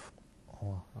walked off.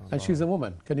 And she's a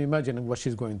woman. Can you imagine what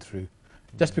she's going through?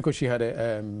 Just because she had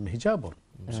a hijab on,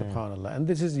 subhanAllah. And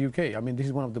this is UK. I mean, this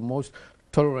is one of the most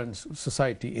tolerant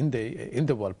society in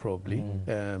the world, probably.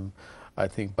 I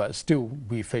think, but still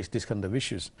we face this kind of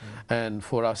issues. And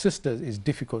for our sisters, it's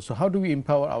difficult. So how do we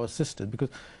empower our sisters? Because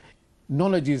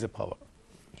knowledge is a power.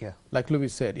 Yeah. Like Louis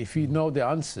said, if you know the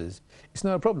answers, it's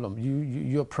not a problem.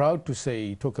 You're proud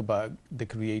to talk about the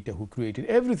creator who created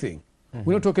everything.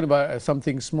 We're not talking about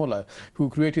something smaller, who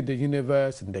created the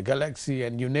universe and the galaxy,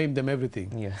 and you name them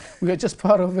everything. Yeah. We are just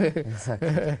part of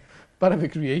a part of a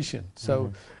creation.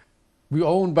 So we're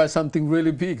owned by something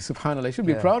really big, subhanAllah. You should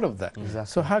be proud of that.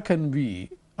 Exactly. So how can we,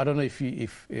 I don't know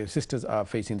if sisters are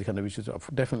facing the kind of issues,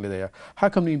 definitely they are. How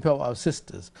can we empower our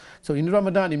sisters? So in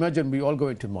Ramadan, imagine we all go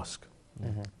into mosque.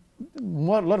 A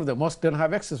lot of the mosques don't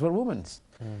have access for women.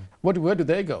 Where do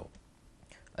they go?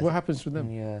 What happens to them?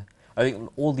 Yeah. I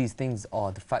think all these things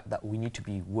are the fact that we need to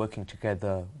be working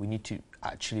together. We need to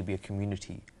actually be a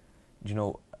community. You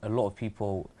know, a lot of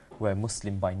people, we're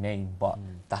Muslim by name, but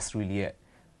that's really it.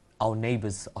 Our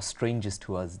neighbours are strangers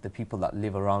to us. The people that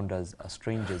live around us are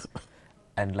strangers.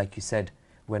 And like you said,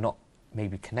 we're not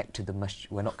maybe connected to the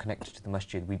masjid. We're not connected to the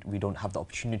masjid. We don't have the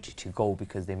opportunity to go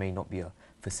because there may not be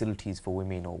facilities for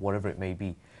women or whatever it may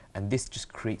be. And this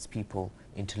just creates people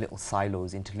into little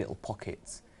silos, into little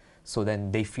pockets. So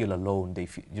then they feel alone. They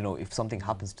feel, you know, if something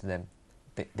happens to them,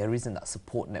 there isn't that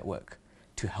support network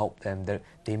to help them.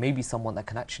 There may be someone that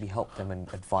can actually help them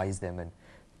and advise them,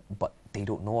 but they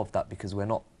don't know of that because we're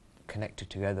not connected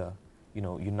together. you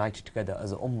know, united together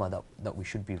as a ummah that we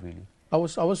should be really. I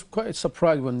was quite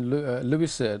surprised when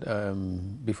Louis said,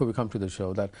 before we come to the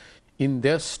show, that in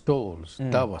their stalls,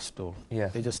 dawah stall, Yeah.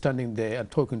 they're just standing there and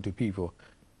talking to people.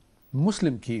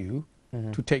 Muslim queue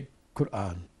to take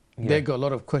Quran. Yeah. They got a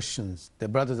lot of questions. Their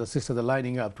brothers and sisters are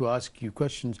lining up to ask you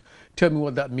questions. Tell me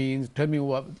what that means. Tell me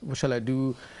what shall I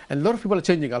do? And a lot of people are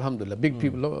changing, alhamdulillah. Big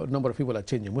people, number of people are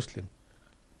changing Muslim.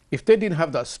 If they didn't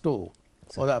have that stall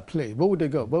or that place, where would they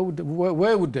go?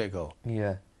 Where would they go?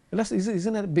 Yeah.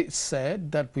 Isn't it a bit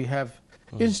sad that we have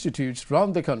institutes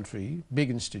around the country, big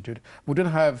institute, we don't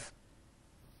have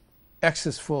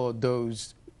access for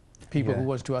those people who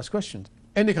want to ask questions,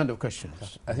 any kind of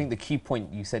questions? I think the key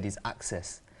point you said is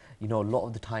access. You know, a lot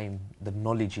of the time the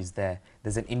knowledge is there.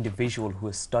 There's an individual who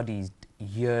has studied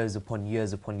years upon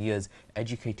years upon years,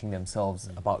 educating themselves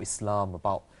about Islam,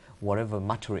 about whatever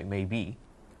matter it may be.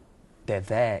 They're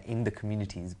there in the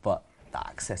communities, but the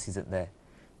access isn't there.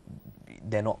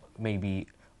 They're not maybe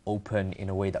open in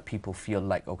a way that people feel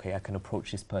like, okay, I can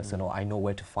approach this person or I know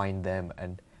where to find them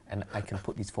and I can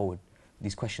put these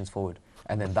questions forward.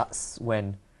 And then that's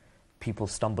when people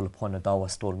stumble upon a dawah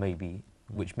stall maybe,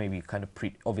 which may be kind of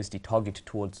obviously targeted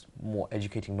towards more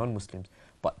educating non-Muslims,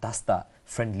 but that's that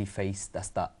friendly face, that's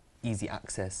that easy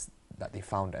access that they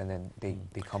found, and then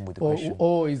they come with a question.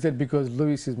 Or is that because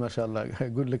Louis is, mashallah, a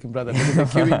good-looking brother, they're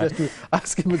queuing just to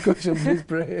ask him a question, please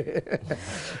pray.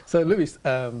 So Louis,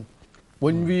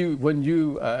 when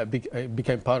you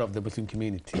became part of the Muslim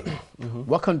community,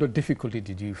 what kind of difficulty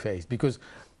did you face? Because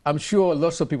I'm sure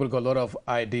lots of people got a lot of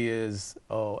ideas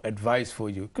or advice for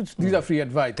you. Because these are free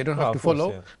advice. They don't have to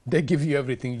follow. Yeah. They give you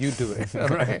everything. You do it. All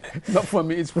right? Not for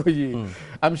me, it's for you.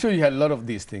 I'm sure you had a lot of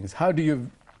these things. How do you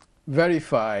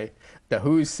verify that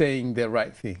who is saying the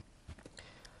right thing?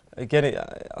 Again,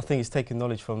 I think it's taking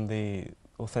knowledge from the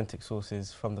authentic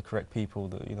sources, from the correct people,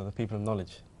 the people of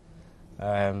knowledge.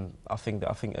 I think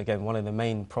again, one of the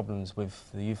main problems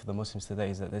with the youth of the Muslims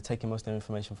today is that they're taking most of their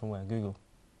information from where? Google.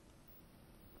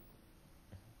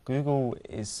 Google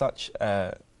is such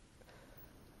from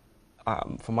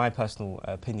my personal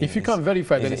opinion. If you can't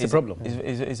verify, then it's a problem.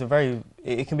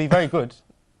 It can be very good,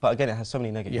 but again, it has so many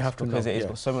negatives. You have to because know, it's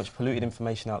got so much polluted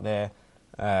information out there.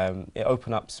 It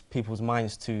opens up people's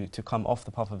minds to come off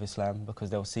the path of Islam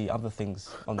because they'll see other things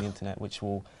on the internet which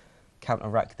will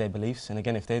counteract their beliefs. And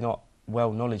again, if they're not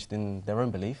well knowledgeable in their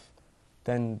own belief,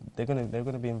 then they're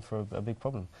gonna be in for a big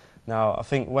problem. Now, I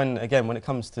think when it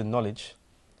comes to knowledge,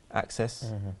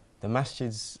 access, the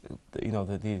masjids,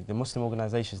 the Muslim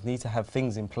organisations need to have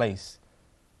things in place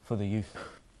for the youth.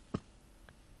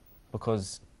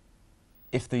 Because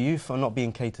if the youth are not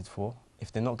being catered for,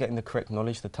 if they're not getting the correct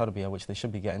knowledge, the tarbiyah, which they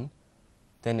should be getting,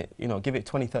 then give it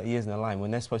 20, 30 years in a line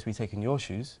when they're supposed to be taking your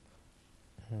shoes.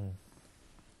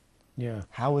 Yeah.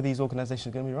 How are these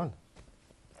organisations going to be run?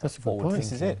 That's a good point.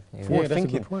 This is it. Yeah, Forward that's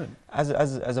thinking. a good point. As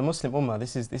a Muslim ummah,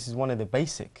 this is one of the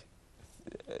basic,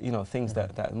 things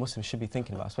that Muslims should be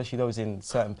thinking about, especially those in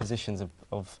certain positions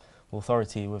of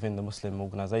authority within the Muslim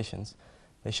organisations.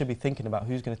 They should be thinking about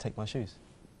who's going to take my shoes.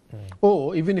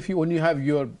 Or even when you have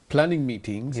your planning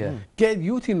meetings, get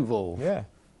youth involved. Yeah.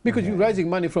 Because you're raising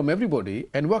money from everybody,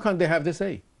 and what can they have to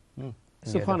say?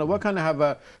 Subhanallah, what can I have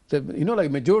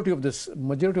majority of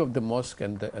the mosque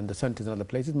and the centers and other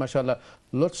places, mashallah,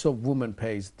 lots of women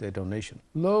pays their donation.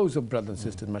 Loads of brothers and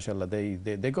sisters, mashallah,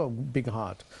 they got a big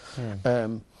heart.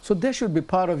 So they should be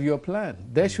part of your plan.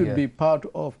 They should be part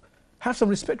of, have some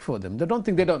respect for them. They don't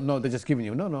think they don't know, they're just giving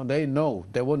you. No, they know,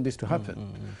 they want this to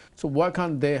happen. So why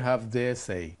can't they have their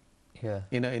say?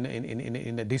 In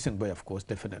a decent way, of course,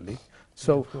 definitely.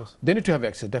 So they need to have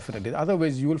access, definitely.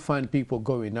 Otherwise, you will find people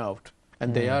going out.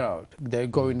 And they are out. They're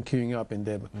going queuing up in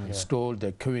their stall.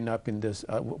 They're queuing up in this,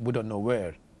 we don't know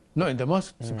where. No, in the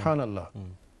mosque, subhanallah.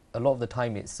 A lot of the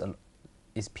time it's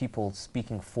people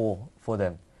speaking for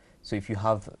them. So if you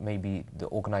have maybe the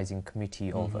organising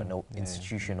committee of an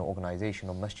institution or organisation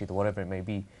or masjid or whatever it may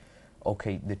be,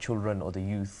 okay, the children or the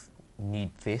youth need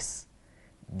this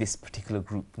particular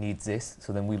group needs this,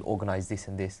 so then we'll organise this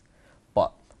and this.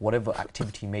 But whatever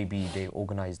activity maybe they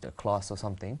organised a class or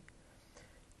something,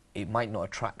 it might not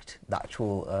attract the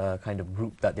actual kind of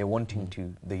group that they're wanting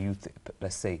to, the youth,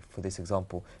 let's say, for this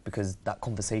example, because that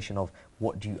conversation of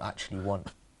what do you actually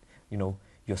want? You're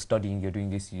studying, you're doing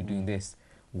this, you're doing this.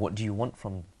 What do you want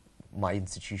from my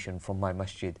institution, from my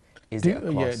masjid? Is it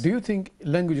a class? Do you think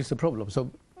language is a problem?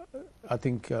 So I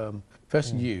think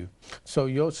first so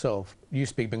yourself, you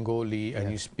speak Bengali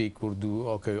and you speak Urdu.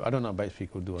 Okay, I don't know if I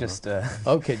speak Urdu just or not.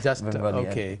 Okay, just Bengali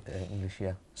okay. English,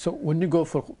 yeah. So when you go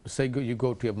for, say you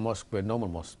go to a mosque, a normal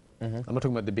mosque, I'm not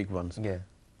talking about the big ones. Yeah.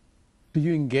 Do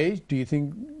you engage? Do you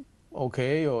think,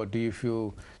 okay, or do you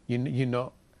feel you're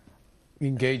not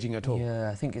engaging at all? Yeah,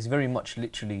 I think it's very much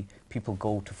literally people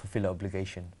go to fulfill an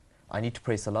obligation. I need to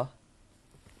pray salah,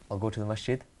 I'll go to the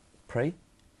masjid, pray,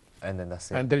 and then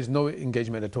that's it. And there is no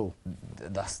engagement at all.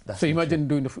 That's So imagine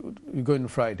you go on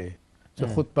Friday, so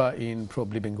khutbah in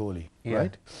probably Bengali, Yeah.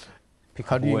 right? pick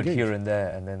How up do a you word engage? here and there,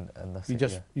 and that's You it.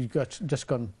 just Yeah. you got just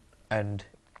gone. And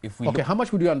if we Okay, look, how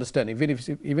much would you understand even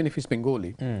if it's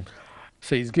Bengali?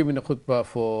 So he's giving a khutbah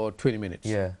for 20 minutes.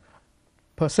 yeah,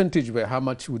 Percentage where how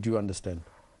much would you understand?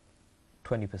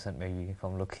 20% maybe if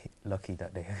I'm lucky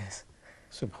that day. I guess.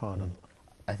 Subhanallah.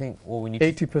 I think what we need.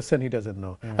 80% he doesn't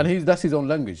know, and that's his own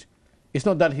language. It's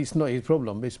not that it's not his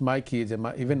problem. It's my kids and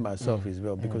even myself as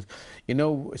well, because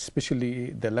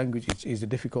especially the language is the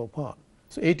difficult part.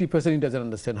 So 80% he doesn't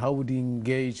understand. How would he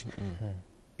engage?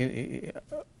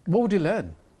 What would he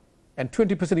learn? And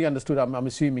 20% he understood. I'm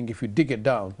assuming if you dig it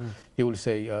down, he will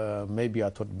say, maybe I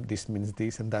thought this means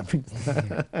this and that means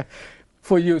that.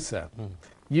 For you, sir,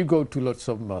 you go to lots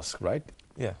of mosques, right?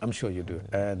 Yeah. I'm sure you do.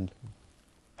 And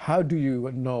how do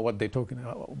you know what they're talking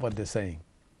about, what they're saying?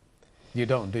 You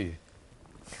don't, do you?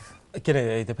 Again,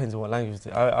 it depends on what language.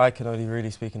 I can only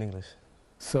really speak in English.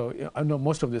 So I know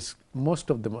most of the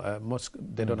mosques,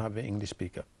 they don't have an English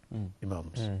speaker,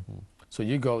 imams. So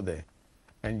you go there,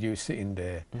 and you sit in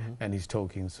there, and he's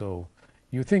talking. So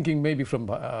you're thinking maybe from,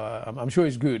 I'm sure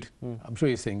it's good. I'm sure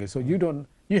he's saying it. So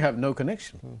you have no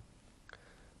connection.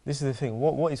 This is the thing.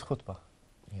 What is khutbah?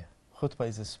 Yeah. Khutbah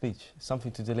is a speech,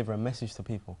 something to deliver a message to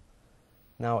people.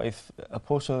 Now, if a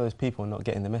portion of those people are not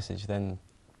getting the message, then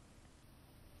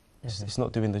it's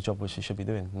not doing the job which it should be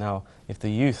doing. Now, if the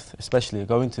youth, especially, are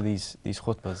going to these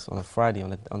khutbahs on a Friday,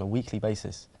 on a weekly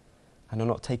basis, and are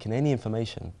not taking any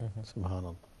information,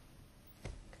 Subhanallah.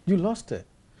 You lost it.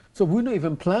 So we're not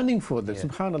even planning for this. Yeah.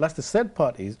 Subhanallah, that's the sad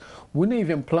part is, we're not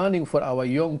even planning for our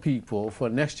young people, for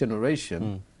next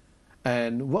generation.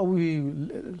 And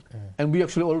and we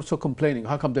actually also complaining,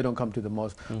 how come they don't come to the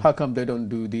mosque? How come they don't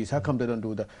do this? How come they don't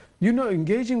do that? You're not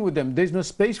engaging with them. There's no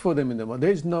space for them in the mosque.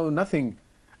 There's no nothing.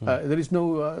 There is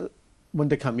no, when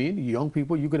they come in, young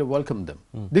people, you got to welcome them.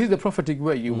 This is the prophetic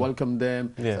way. You welcome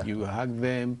them, you hug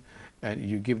them, and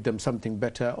you give them something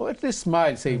better. Or at least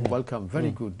smile, say, welcome, very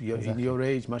good. You're in your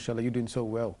age, mashallah, you're doing so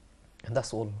well. And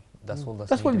that's all. That's all.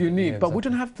 That's what you need, Yeah, but we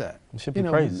exactly. don't have that. it should be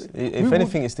praised. If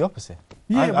anything, it's the opposite.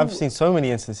 Yeah, I've seen so many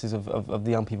instances of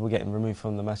the young people getting removed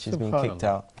from the masjids, being kicked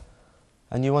out,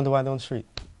 and you wonder why they're on the street.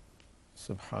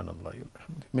 Subhanallah.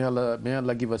 May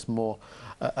Allah give us more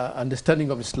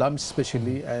understanding of Islam,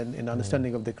 especially, and an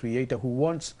understanding of the Creator, who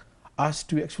wants us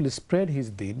to actually spread His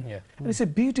deen. Yeah. And it's a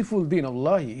beautiful deen.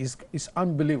 Wallahi, it's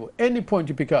unbelievable. Any point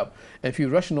you pick up, if you're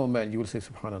a rational man, you will say,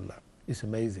 Subhanallah. It's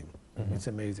amazing. It's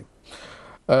amazing.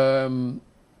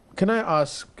 Can I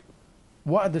ask,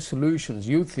 what are the solutions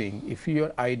you think if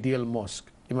you're ideal mosque?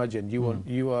 Imagine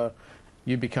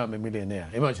you become a millionaire.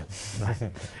 Imagine,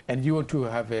 right? And you want to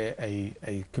have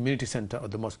a community center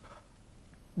at the mosque.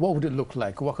 What would it look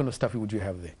like? What kind of stuff would you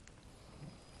have there?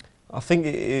 I think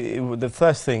the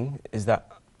first thing is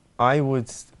that I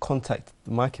would contact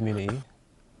my community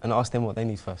and ask them what they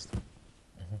need first.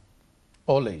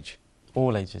 All age.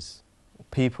 All ages.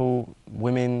 People,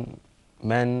 women,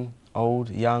 men, old,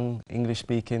 young, English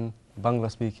speaking, Bangla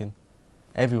speaking,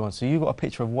 everyone. So you've got a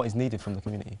picture of what is needed from the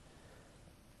community.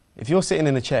 If you're sitting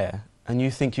in a chair and you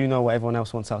think you know what everyone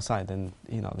else wants outside, then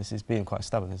this is being quite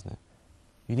stubborn, isn't it?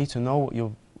 You need to know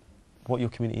what your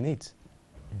community needs.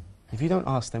 If you don't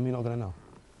ask them, you're not going to know.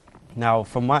 Now,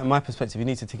 from my perspective, you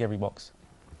need to tick every box,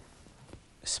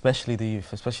 especially the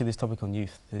youth, especially this topic on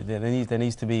youth. There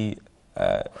needs to be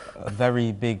a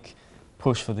very big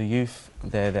push for the youth,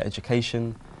 their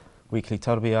education, weekly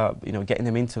tarbiyah, getting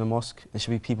them into the mosque. There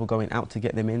should be people going out to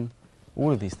get them in.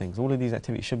 All of these things, all of these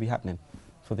activities should be happening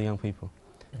for the young people.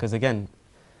 Because again,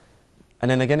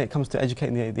 it comes to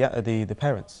educating the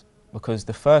parents. Because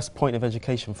the first point of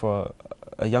education for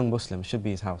a young Muslim should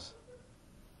be his house.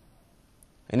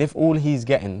 And if all he's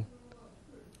getting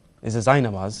is a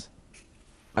Zainamaz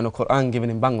and a Quran given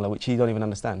in Bangla, which he don't even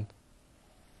understand,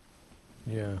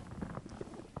 Yeah.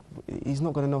 he's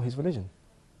not going to know his religion.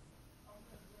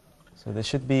 So there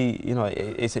should be,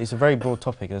 it's a very broad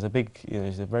topic. There's a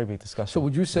very big discussion. So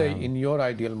would you say in your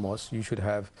ideal mosque, you should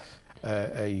have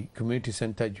a community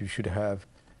center, you should have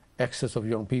access of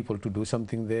young people to do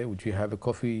something there? Would you have a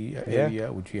coffee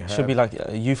area? Would you have... Should be like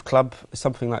a youth club,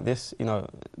 something like this.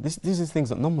 These are things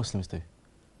that non-Muslims do.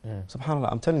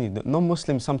 SubhanAllah, I'm telling you, that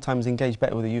non-Muslims sometimes engage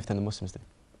better with the youth than the Muslims do.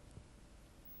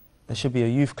 There should be a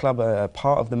youth club, a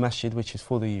part of the masjid which is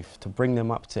for the youth, to bring them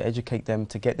up, to educate them,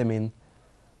 to get them in,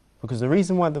 Because the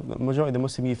reason why the majority of the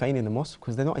Muslim youth ain't in the mosque,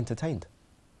 because they're not entertained.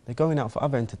 They're going out for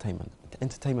other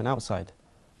entertainment outside.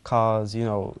 Cars, you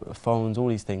know, phones, all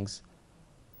these things.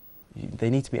 They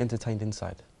need to be entertained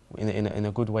inside, in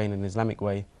a good way, in an Islamic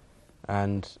way.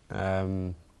 And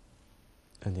yeah,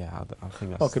 I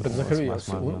think that's... Okay, but Zakir,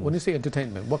 so when you say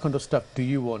entertainment, what kind of stuff do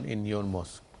you want in your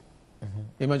mosque?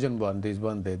 Imagine there's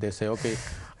one day, they say, okay,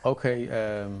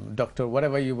 doctor,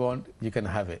 whatever you want, you can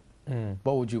have it.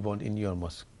 What would you want in your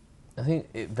mosque? I think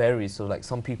it varies. So like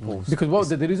some people... Because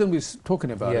the reason we're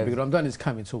talking about it, because Ramadan is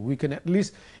coming, so we can at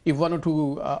least, if one or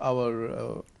two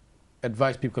our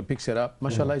advice people picks it up,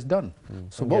 mashallah, it's done.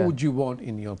 So what would you want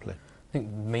in your play? I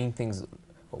think main things,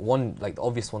 one, like the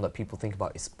obvious one that people think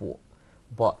about is sport.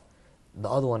 But the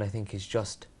other one I think is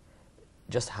just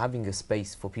having a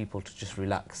space for people to just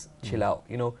relax, chill out.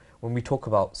 You know, when we talk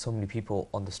about so many people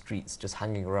on the streets just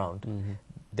hanging around,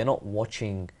 they're not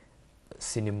watching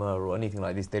cinema or anything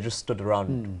like this. They just stood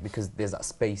around because there's that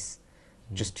space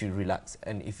just to relax.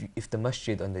 And if the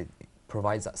masjid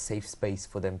provides that safe space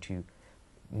for them to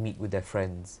meet with their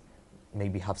friends,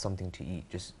 maybe have something to eat,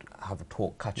 just have a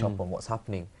talk, catch up on what's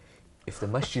happening. If the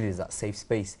masjid is that safe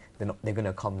space, they're going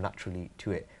to come naturally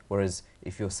to it. Whereas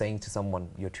if you're saying to someone,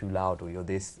 you're too loud or you're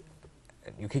this,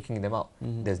 you're kicking them out,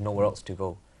 there's nowhere else to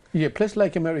go. Yeah, place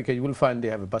like America, you will find they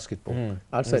have a basketball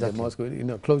outside the mosque, you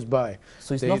know, close by.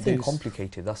 So it's nothing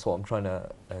complicated. That's what I'm trying to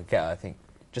get at, I think.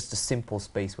 Just a simple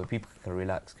space where people can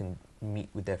relax, can meet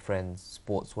with their friends,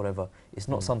 sports, whatever. It's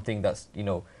not something that's, you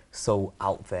know, so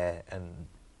out there and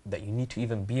that you need to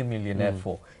even be a millionaire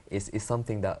for. It's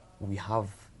something that we have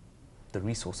the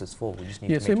resources for. We just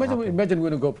need to make it happen. Imagine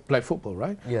we're going to go play football,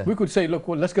 right? Yeah. We could say, look,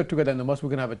 well, let's get together in the mosque.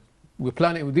 We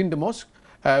plan it within the mosque,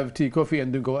 have tea, coffee,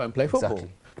 and then go and play football.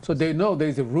 Exactly. So they know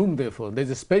there's a room there for them, there's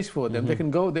a space for them, they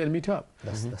can go there and meet up.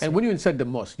 And when you're inside the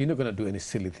mosque, you're not going to do any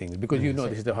silly things because you know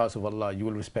this is the house of Allah, you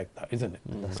will respect that, isn't it?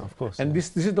 Of course. And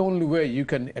this is the only way you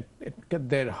can get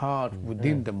their heart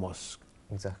within the mosque.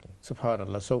 Exactly.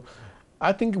 SubhanAllah. So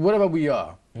I think wherever we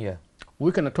are, Yeah.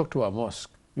 we can talk to our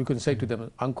mosque. We can say to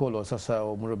them, uncle or sasa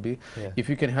or murabi, if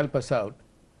you can help us out,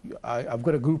 I've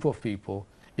got a group of people.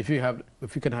 If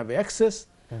you can have access,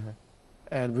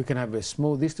 and we can have a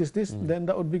small this, then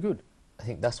that would be good. I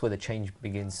think that's where the change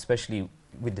begins, especially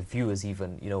with the viewers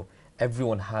even. You know,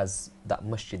 everyone has that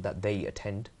masjid that they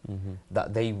attend,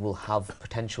 that they will have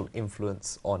potential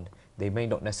influence on. They may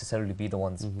not necessarily be the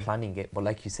ones planning it, but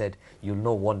like you said, you'll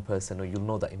know one person or you'll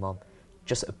know that imam.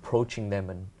 Just approaching them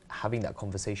and having that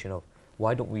conversation of,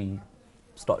 why don't we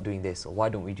start doing this or why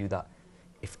don't we do that?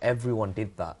 If everyone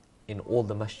did that in all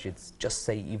the masjids, just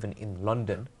say even in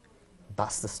London,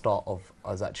 that's the start of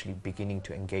us actually beginning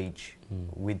to engage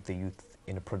with the youth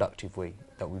in a productive way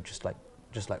that we've just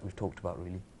like we've talked about,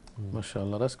 really.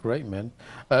 MashaAllah, that's great, man.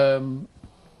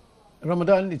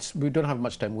 Ramadan, we don't have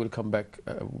much time. We'll come back.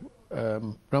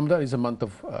 Ramadan is a month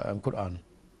of Quran.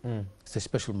 It's a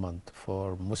special month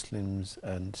for Muslims,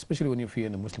 and especially when you're here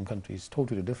in a Muslim country, it's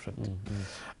totally different.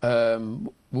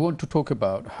 We want to talk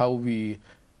about how we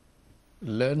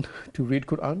learn to read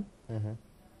Quran,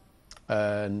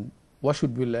 and what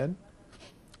should we learn,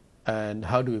 and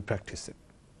how do we practice it,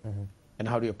 and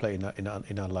how do we apply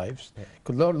in our lives?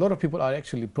 Because a lot of people are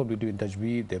actually probably doing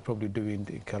tajweed, they're probably doing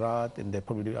the qiraat, and they're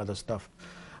probably doing other stuff.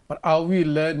 But are we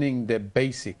learning the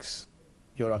basics,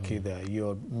 your aqidah,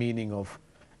 your meaning of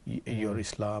your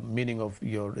Islam, meaning of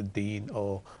your deen,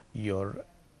 or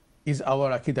is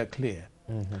our aqidah clear?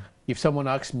 If someone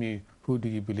asks me, who do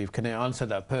you believe, can I answer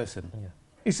that person?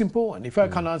 It's important. If I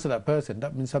can't answer that person,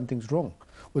 that means something's wrong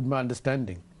with my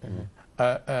understanding.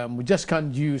 We just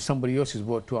can't use somebody else's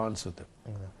word to answer them.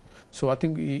 So I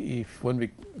think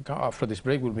after this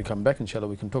break, when we come back, inshallah,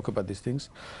 we can talk about these things.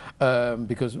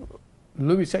 Because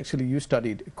Louis, actually, you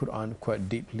studied Quran quite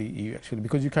deeply,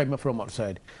 because you came up from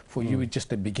outside. For you, it's just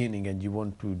the beginning, and you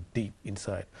want to deep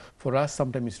inside. For us,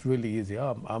 sometimes it's really easy.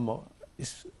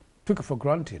 Took it for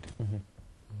granted.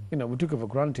 You know, we took it for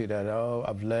granted that,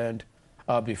 I've learned,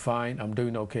 I'll be fine, I'm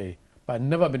doing okay. But I've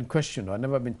never been questioned, I've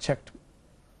never been checked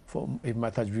for if my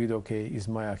tajweed okay, is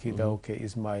my aqidah okay,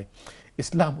 is my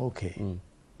Islam okay.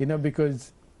 You know,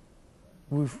 because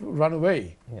we've run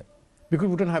away. Because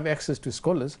we don't have access to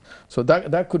scholars. So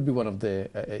that could be one of the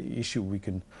issue we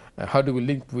can, how do we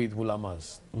link with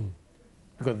ulamas?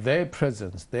 Because their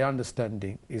presence, their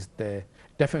understanding is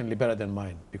definitely better than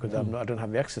mine, because I don't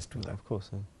have access to that. Of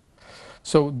course.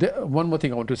 So one more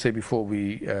thing I want to say before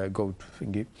we go to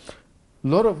Fingi.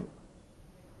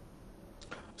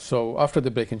 So after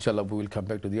the break, inshallah, we will come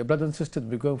back to the brothers and sisters.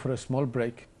 We're going for a small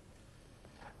break,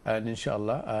 and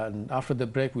inshallah, and after the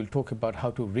break, we'll talk about how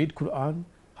to read Quran,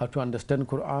 how to understand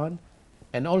Quran,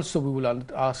 And also we will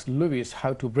ask Lewis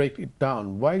how to break it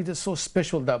down. Why is it so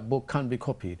special that book can't be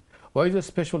copied? Why is it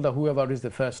special that whoever reads the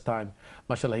first time,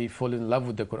 mashallah, he fall in love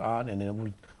with the Quran and then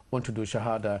will want to do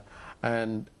Shahada?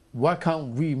 And why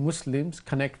can't we Muslims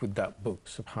connect with that book?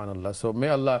 Subhanallah. So may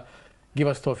Allah give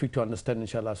us tawfiq to understand,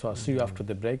 inshallah. So I'll see you after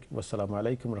the break. Wassalamu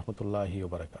alaikum wa rahmatullahi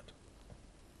wa barakatuh.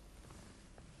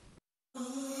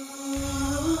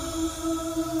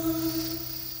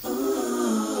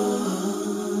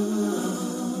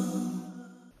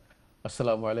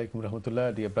 Assalamu alaikum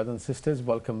rahmatullah, dear brothers and sisters,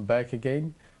 welcome back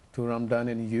again to Ramadan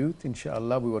and Youth.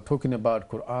 Inshallah, we were talking about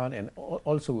Quran, and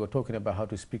also we were talking about how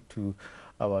to speak to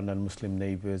our non-Muslim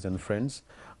neighbors and friends.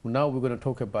 Now we're going to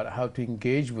talk about how to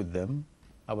engage with them,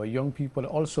 our young people,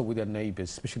 also with their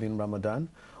neighbors, especially in Ramadan.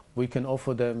 We can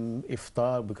offer them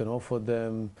iftar, we can offer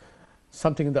them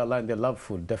something in that line. They love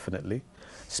food, definitely.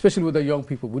 Especially with the young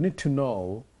people, we need to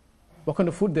know what kind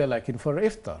of food they're liking for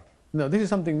iftar. Now, this is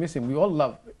something missing. We all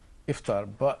love iftar,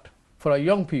 but for our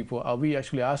young people, are we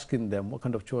actually asking them what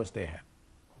kind of choice they have?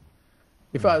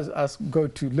 If I go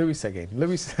to Lewis again.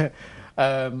 Lewis,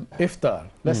 iftar.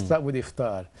 Let's start with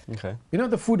iftar. Okay. You know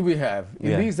the food we have,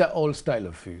 Yeah. these are old style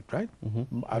of food, right?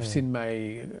 I've seen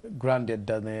my granddad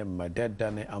done it, my dad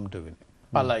done it, I'm doing it.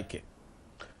 I like it.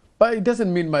 But it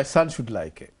doesn't mean my son should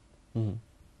like it.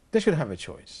 They should have a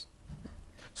choice.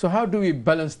 So how do we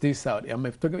balance this out?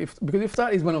 Because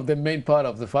iftar is one of the main part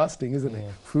of the fasting, isn't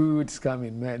it? Food's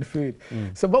coming, man, food.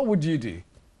 So what would you do?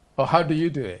 Or how do you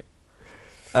do it?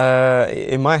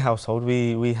 In my household,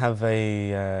 we have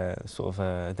a sort of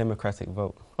a democratic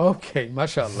vote. Okay,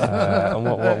 mashallah. On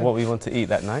what we want to eat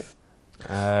that night.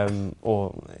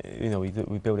 Or, you know,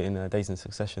 we build it in days in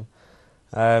succession.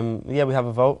 Yeah, we have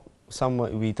a vote.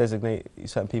 We designate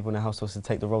certain people in the household to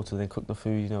take the role to then cook the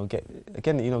food. You know,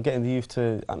 getting the youth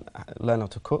to learn how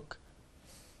to cook.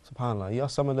 SubhanAllah, you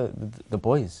ask some of the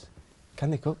boys,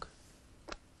 can they cook?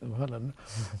 They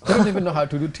don't even know how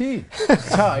to do tea.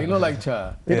 Cha, you know, like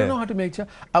cha. They don't know how to make cha.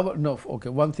 Okay,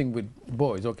 one thing with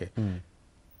boys, okay.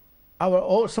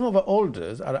 Some of our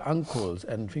elders, our uncles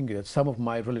and fingers, some of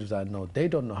my relatives I know, they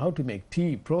don't know how to make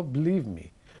tea. Believe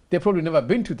me. They've probably never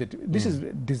been to this is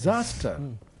disaster.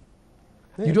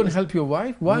 You don't help your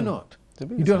wife? Why not?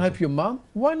 You don't help your mom?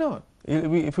 Why not?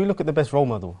 If we look at the best role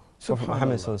model, Prophet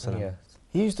Muhammad Sallallahu Alaihi Wasallam,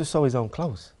 he used to sew his own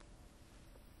clothes.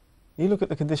 You look at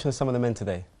the condition of some of the men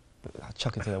today,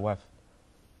 chuck it to their wife.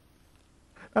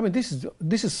 I mean, this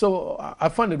is so. I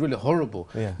find it really horrible.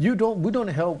 Yeah. We don't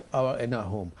help in our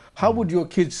home. How would your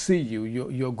kids see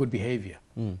your good behavior?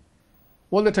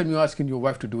 All the time you're asking your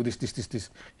wife to do this.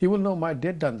 He will know my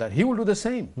dad done that. He will do the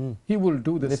same. He will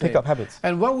do the same. They pick up habits.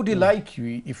 And why would he like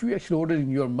you if you actually ordered in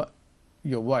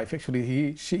your wife?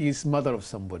 Actually, she is mother of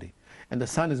somebody, and the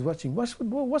son is watching.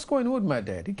 What's going on with my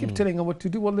dad? He keeps telling her what to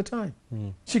do all the time.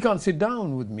 She can't sit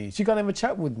down with me. She can't have a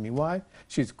chat with me. Why?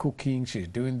 She's cooking. She's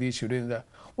doing this. She's doing that.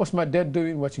 What's my dad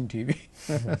doing? Watching TV,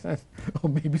 or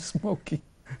maybe smoking.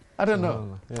 I don't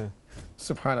know. Yeah.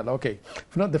 Subhanallah. Okay,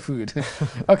 not the food.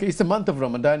 Okay, it's the month of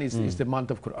Ramadan. It's the month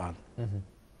of Quran.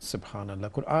 Subhanallah.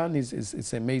 Quran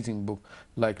is an amazing book.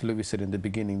 Like Louis said in the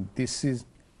beginning, this is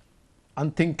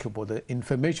unthinkable. The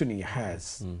information he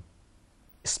has,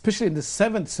 especially in the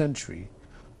 7th century,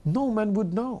 no man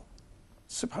would know.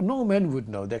 No man would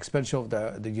know the expansion of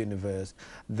the universe.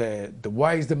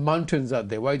 Why is the mountains are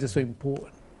there? Why is it so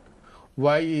important?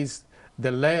 Why is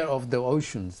the layer of the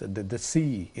oceans, the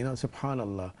sea, you know,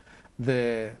 subhanallah,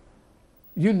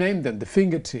 you name them, the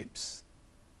fingertips.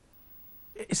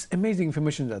 It's amazing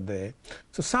information out there.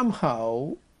 So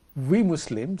somehow, we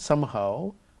Muslims,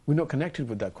 we're not connected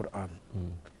with that Quran.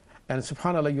 And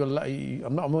subhanallah,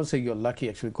 I'm not going to say you're lucky,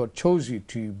 actually. God chose you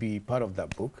to be part of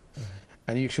that book.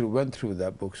 And you actually went through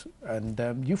that book.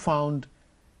 And you found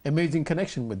amazing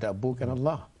connection with that book and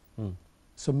Allah.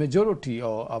 So majority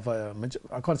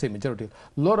I can't say majority, a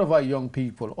lot of our young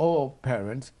people or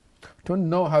parents don't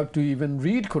know how to even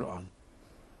read Quran.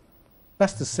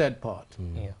 That's the sad part.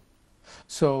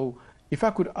 So if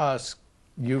I could ask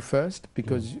you first,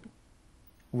 because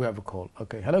we have a call.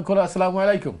 Okay, hello caller, assalamu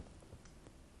alaikum.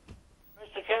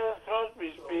 Mr. Kenneth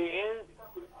Crosby speaking.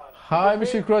 Hi,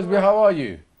 Mr. Crosby, how are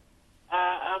you?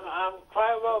 I'm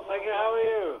quite well, thank you. How are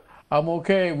you? I'm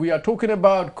okay. We are talking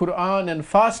about Quran and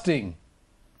fasting.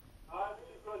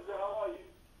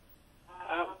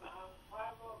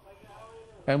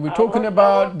 And we're talking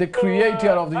about the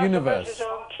creator of the universe.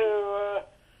 On to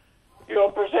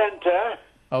your presenter.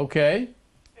 Okay.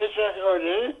 Ishaque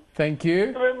Uddin. Thank you.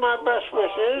 Giving my best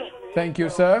wishes. Thank you,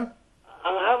 sir.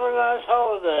 And have a nice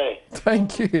holiday.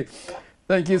 Thank you.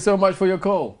 Thank you so much for your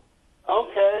call.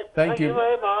 Okay. Thank you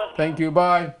very much. Thank you.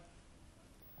 Bye.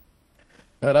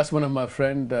 That's one of my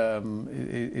friend.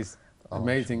 Is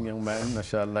amazing young man,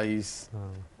 mashallah. He's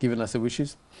given us the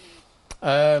wishes.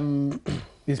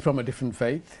 He's from a different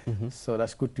faith, so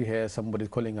that's good to hear somebody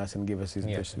calling us and give us his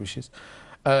best wishes.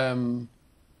 So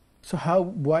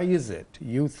why is it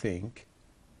you think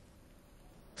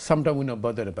sometimes we're not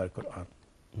bothered about Quran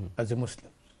as a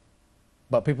Muslim,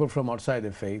 but people from outside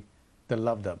the faith, they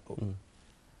love that book?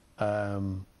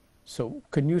 So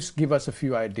can you give us a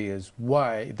few ideas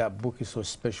why that book is so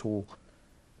special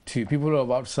to people who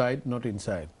are outside, not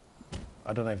inside?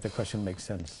 I don't know if the question makes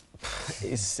sense.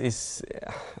 It's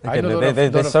I again, know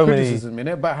there's so many criticism in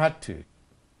it, but I had to.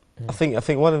 I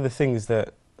think one of the things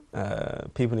that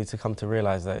people need to come to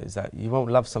realize is that you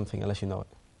won't love something unless you know it.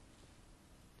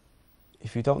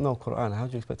 If you don't know Quran, how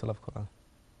do you expect to love Quran?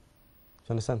 Do you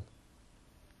understand?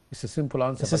 It's a simple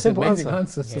answer. It's a simple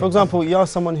answer. For example, you are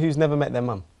someone who's never met their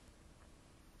mum.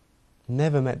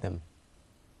 Never met them.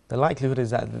 The likelihood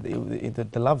is that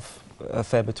the love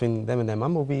affair between them and their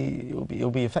mum will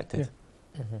be affected.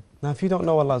 Now, if you don't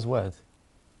know Allah's word,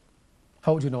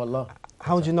 how would you know Allah?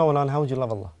 How would you know Allah and how would you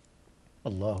love Allah?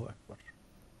 Allahu Akbar.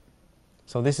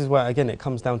 So this is where, again, it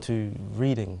comes down to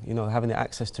reading, you know, having the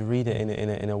access to read it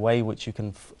in a way which you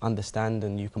can understand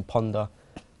and you can ponder.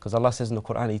 Because Allah says in the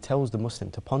Quran, He tells the Muslim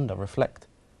to ponder, reflect,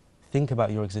 think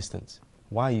about your existence.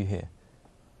 Why are you here?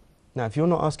 Now, if you're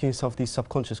not asking yourself these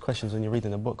subconscious questions when you're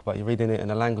reading a book, but you're reading it in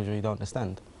a language where you don't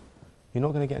understand, you're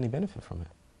not going to get any benefit from it.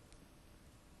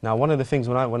 Now, one of the things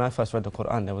when I first read the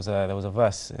Quran, there was a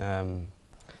verse.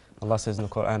 Allah says in the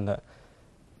Quran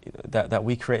that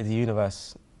we created the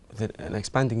universe, an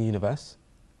expanding universe,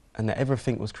 and that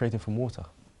everything was created from water.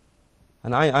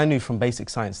 And I knew from basic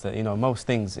science that, you know, most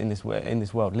things in this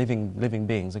world, living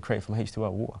beings, are created from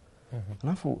H2O, water.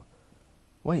 And I thought,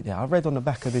 wait there, I read on the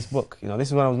back of this book, you know, this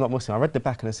is when I was not Muslim, I read the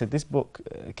back and it said this book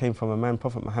came from a man,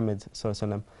 Prophet Muhammad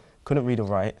ﷺ, couldn't read or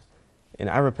write, in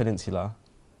Arab Peninsula,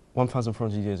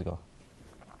 1,400 years ago.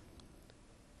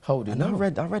 How old? And I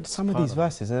read some of these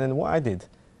verses, and then what I did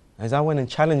is I went and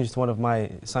challenged one of my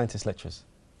scientist lecturers,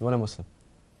 one a Muslim.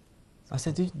 I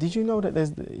said, did you know that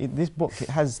this book, it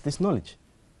has this knowledge?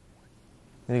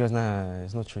 And he goes, no,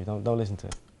 it's not true, don't listen to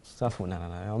it. So I thought, no,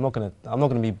 I'm not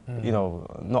gonna be, you know,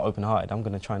 not open-hearted. I'm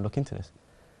gonna try and look into this.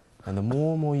 And the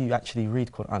more and more you actually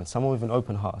read Quran, someone with an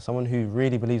open heart, someone who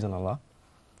really believes in Allah,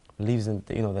 believes in,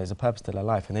 you know, there's a purpose to their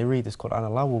life, and they read this Quran,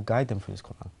 Allah will guide them through this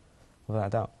Quran, without a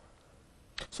doubt.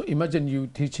 So imagine you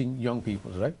teaching young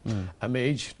people, right? I'm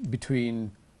aged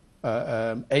between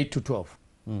 8 to 12.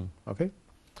 Okay.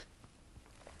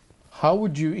 How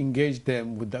would you engage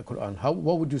them with the Quran?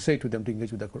 What would you say to them to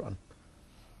engage with the Quran?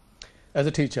 As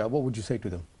a teacher, what would you say to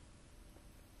them?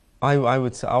 I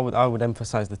would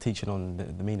emphasize the teaching on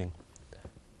the meaning.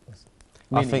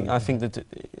 I think that,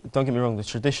 don't get me wrong, the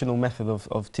traditional method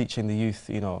of teaching the youth,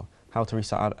 you know, how to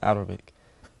recite Arabic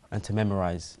and to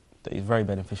memorize, that is very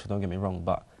beneficial, don't get me wrong,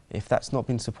 but if that's not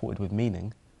been supported with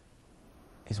meaning,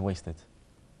 it's wasted.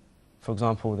 For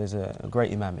example, there's a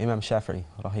great Imam Shafi'i,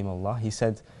 rahimahullah, he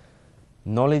said,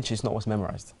 knowledge is not what's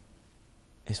memorized,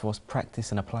 it's what's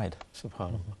practiced and applied.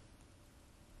 SubhanAllah.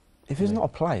 If it's not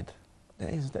applied,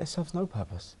 it serves no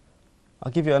purpose.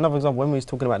 I'll give you another example. When we was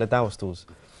talking about the dawah stalls,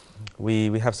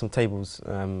 we have some tables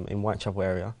in Whitechapel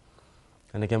area,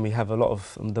 and again we have a lot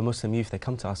of the Muslim youth. They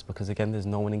come to us because again there's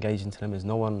no one engaging to them, there's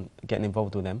no one getting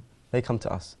involved with them. They come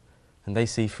to us, and they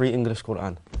see free English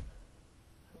Quran.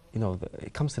 You know,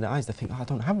 it comes to their eyes. They think, oh, I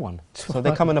don't have one, so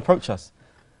they come and approach us,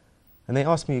 and they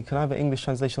ask me, can I have an English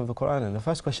translation of the Quran? And the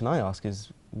first question I ask is,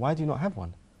 why do you not have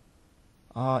one?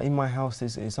 In my house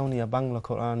it's only a Bangla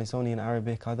Quran, it's only in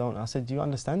Arabic, I said, do you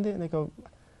understand it? And they go,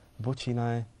 Buchi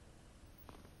nai.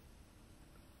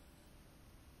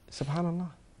 Subhanallah,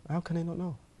 how can they not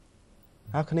know?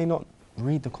 How can they not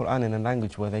read the Quran in a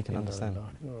language where they can understand?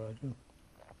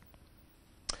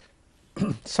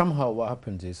 Somehow what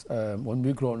happens is, when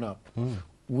we've grown up,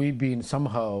 we've been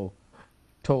somehow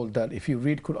told that if you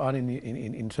read Quran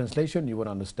in translation, you won't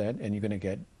understand and you're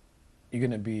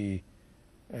going to be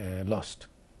lost.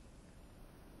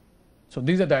 So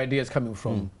these are the ideas coming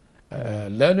from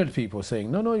learned people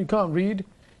saying, no, you can't read.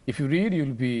 If you read,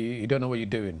 you don't know what you're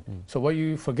doing. So when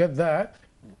you forget that,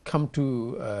 come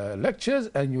to lectures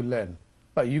and you learn.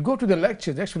 But you go to the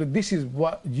lectures, actually this is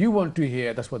what you want to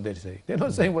hear, that's what they say. They're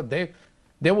not saying what they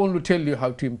want to tell you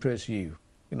how to impress you.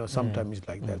 You know, sometimes it's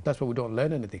like that. That's why we don't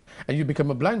learn anything. And you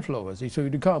become a blind flower, so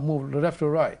you can't move left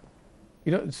or right.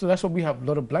 You know, so that's why we have a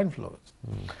lot of blind flowers.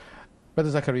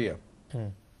 Brother Zakaria,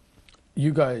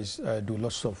 you guys do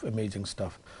lots of amazing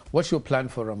stuff. What's your plan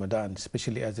for Ramadan,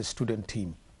 especially as a student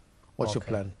team? What's your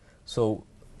plan? So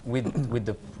with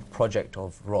the project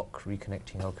of ROC,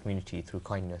 Reconnecting Our Community Through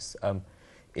Kindness,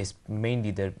 it's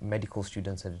mainly the medical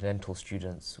students and dental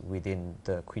students within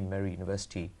the Queen Mary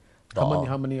University.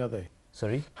 How many are they?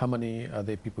 Sorry? How many are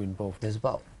there people involved? There's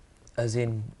about, there's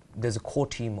a core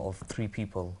team of 3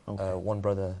 people. Okay. One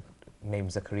brother named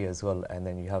Zakaria as well, and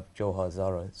then you have Johar,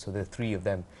 Zara. So there are 3 of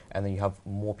them, and then you have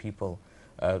more people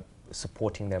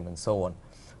supporting them and so on.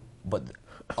 But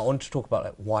I want to talk about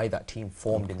like, why that team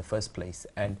formed in the first place,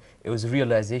 and it was a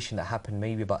realization that happened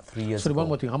maybe about 3 years ago. So one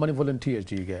more thing, how many volunteers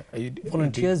do you get?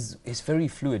 Volunteers is very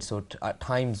fluid, so at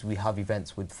times we have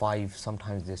events with 5,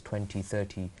 sometimes there's 20,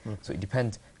 30, so it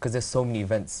depends, because there's so many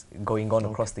events going on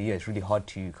across the year, it's really hard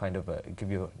to kind of give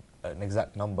you an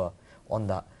exact number on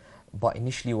that. But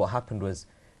initially what happened was,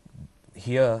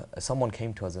 here someone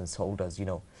came to us and told us, you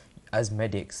know, as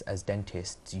medics, as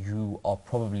dentists, you are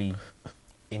probably,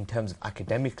 in terms of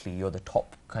academically, you're the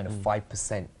top kind of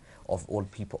 5% of all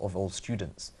people, of all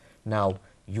students. Now,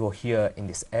 you're here in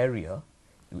this area,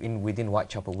 within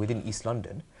Whitechapel, within East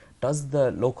London. Does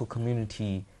the local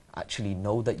community actually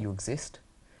know that you exist?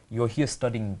 You're here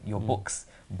studying your books,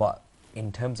 but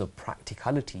in terms of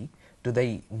practicality, do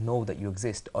they know that you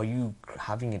exist? Are you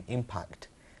having an impact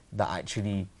that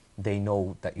actually they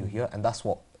know that you're here? And that's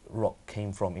what ROC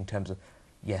came from, in terms of,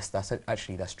 yes, that's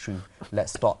true.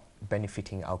 Let's start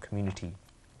benefiting our community.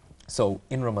 So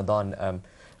in Ramadan,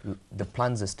 the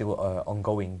plans are still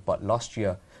ongoing, but last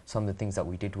year some of the things that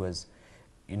we did was,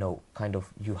 you know, kind of,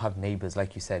 you have neighbors,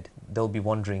 like you said, they'll be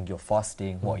wondering, you're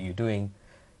fasting, what are you doing?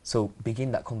 So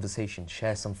begin that conversation,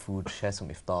 share some food, share some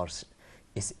iftars.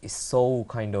 It's so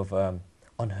kind of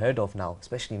unheard of now,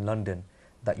 especially in London,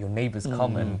 that your neighbors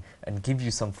come and give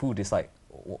you some food. It's like,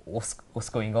 what's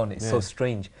going on? It's so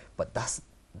strange, but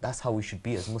that's how we should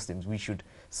be as Muslims. We should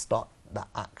start that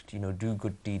act, you know, do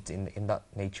good deeds in that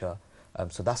nature.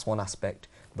 So that's one aspect.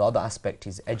 The other aspect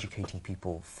is educating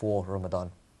people for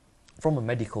Ramadan, from a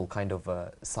medical kind of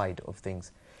side of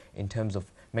things, in terms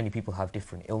of many people have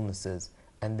different illnesses,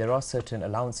 and there are certain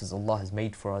allowances Allah has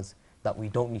made for us that we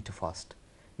don't need to fast.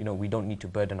 You know, we don't need to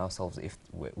burden ourselves if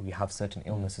we have certain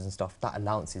illnesses and stuff. That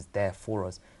allowance is there for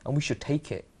us, and we should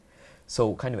take it.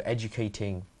 So kind of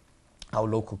educating our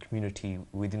local community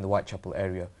within the Whitechapel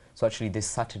area. So actually this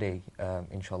Saturday,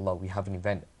 inshallah, we have an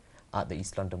event at the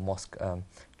East London Mosque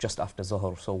just after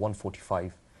Zohar, so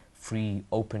 1:45, free,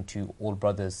 open to all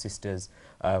brothers, sisters.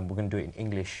 We're going to do it in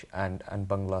English and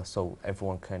Bangla, so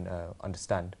everyone can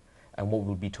understand. And what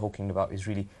we'll be talking about is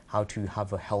really how to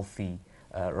have a healthy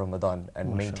Ramadan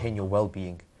and maintain your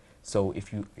well-being. So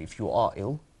if you are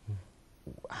ill,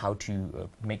 how to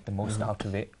make the most out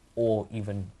of it, or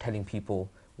even telling people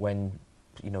when,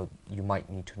 you know, you might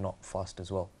need to not fast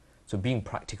as well. So being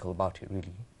practical about it,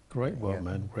 really. Great work,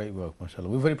 man. Great work, mashallah.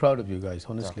 We're very proud of you guys,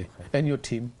 honestly. And your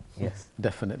team. Yes.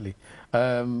 Definitely.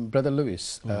 Brother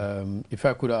Lewis, if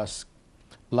I could ask,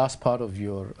 last part of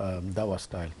your dawah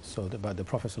style, so about the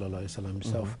Prophet ﷺ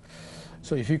himself.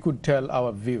 So if you could tell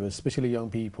our viewers, especially young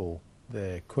people,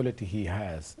 the quality he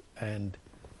has and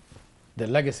the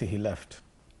legacy he left,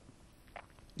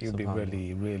 it would be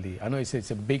really, really, I know it's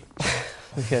a big,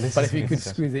 but if you could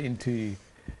squeeze it into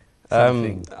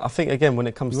something. I think, again, when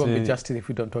it comes to... We won't be justice if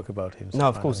we don't talk about him. No,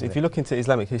 of course. If you look into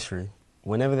Islamic history,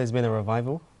 whenever there's been a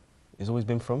revival, it's always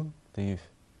been from the youth.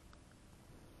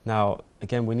 Now,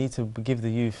 again, we need to give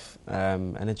the youth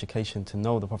an education to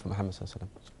know the Prophet Muhammad ﷺ,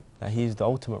 that he is the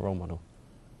ultimate role model.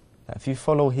 That if you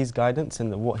follow his guidance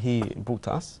and what he brought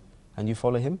to us, and you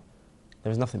follow him,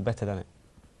 there is nothing better than it.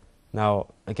 Now,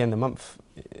 again, the month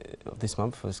of this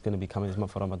month is going to be coming, this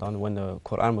month of Ramadan, when the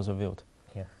Quran was revealed.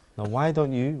 Yeah. Now, why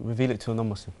don't you reveal it to a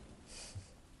non-Muslim?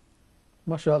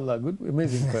 MashaAllah, good,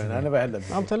 amazing Quran. I never had that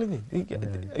before. I'm telling you,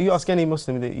 you ask any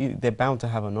Muslim, they're bound to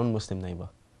have a non-Muslim neighbour.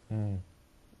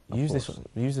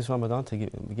 Use this Ramadan to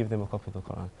give them a copy of the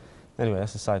Quran. Anyway,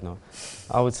 that's a side note.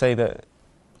 I would say that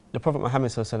the Prophet Muhammad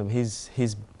ﷺ,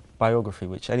 his biography,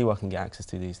 which anyone can get access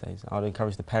to these days, I would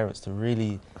encourage the parents to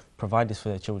really provide this for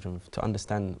their children, to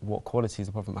understand what qualities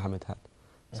the Prophet Muhammad had.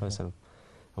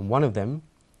 And one of them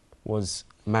was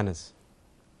manners.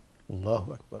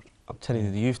 Allahu Akbar. I'm telling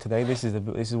you, the youth today, this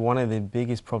is one of the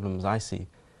biggest problems I see.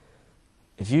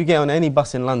 If you get on any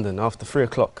bus in London after 3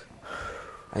 o'clock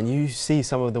and you see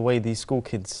some of the way these school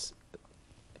kids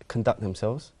conduct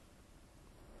themselves,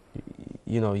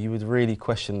 you know, you would really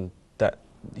question that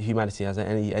humanity has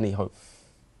any hope.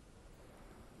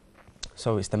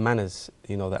 So it's the manners,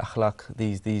 you know, the akhlaq,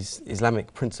 these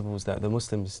Islamic principles that the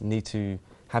Muslims need to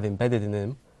have embedded in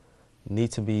them,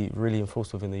 need to be really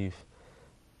enforced within the youth.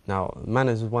 Now,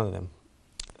 manners is one of them.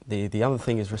 The other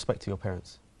thing is respect to your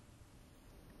parents.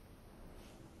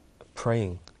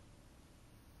 Praying,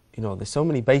 you know, there's so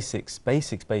many basics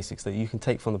that you can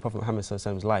take from the Prophet Muhammad sallallahu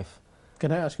alaihi wasallam's life.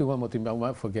 Can I ask you one more thing? I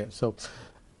might forget. So,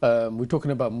 we're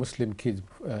talking about Muslim kids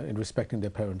in respecting their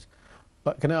parents.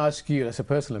 But can I ask you, as a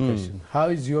personal question, how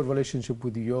is your relationship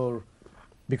with your?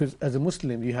 Because as a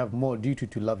Muslim, you have more duty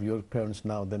to love your parents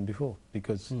now than before.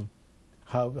 Because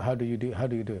how do you do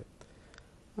it?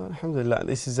 Alhamdulillah,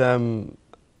 this is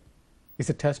It's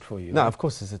a test for you. no, right? of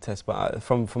course it's a test. But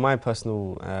from my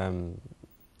personal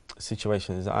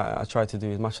situation, is I try to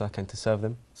do as much as I can to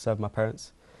serve my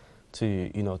parents,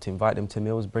 to invite them to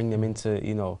meals, bring them into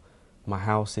my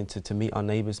house, to meet our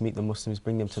neighbours, meet the Muslims,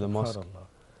 bring them to the mosque.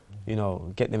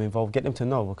 Subhanallah. Get them involved, get them to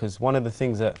know, because one of the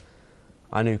things that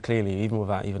I knew clearly, even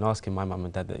without even asking my mum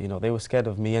and dad, that they were scared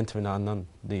of me entering the unknown.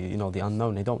 The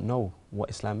unknown. They don't know what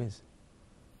Islam is,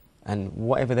 and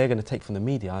whatever they're going to take from the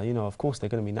media, of course they're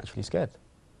going to be naturally scared.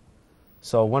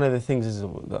 So one of the things is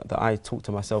that I talk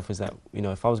to myself is that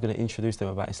if I was going to introduce them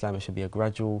about Islam, it should be a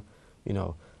gradual,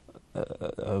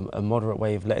 a moderate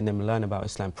way of letting them learn about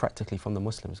Islam practically from the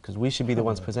Muslims, because we should be the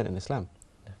ones presenting Islam.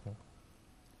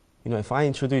 If I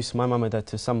introduce my mum and dad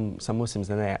to some Muslims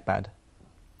and they act bad,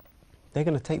 they're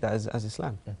going to take that as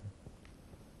Islam.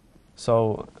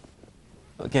 So,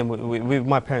 again, with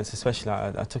my parents especially,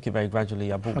 I took it very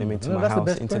gradually. I brought them into my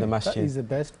house, into the masjid. That is the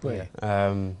best way.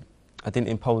 I didn't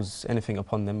impose anything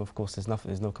upon them. Of course,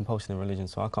 there's no compulsion in religion,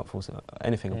 so I can't force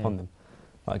anything upon them.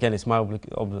 But again, it's my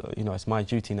it's my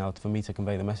duty now for me to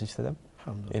convey the message to them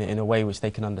in a way which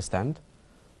they can understand.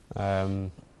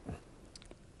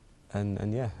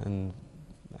 Alhamdulillah.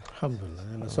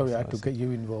 Sorry, I had to get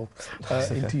you involved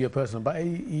into your personal, but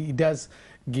it does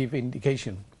give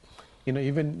indication.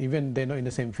 Even they're not in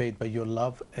the same faith, but your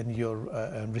love and your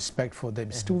respect for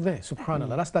them is still there.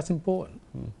 Subhanallah, that's important.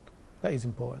 That is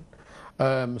important.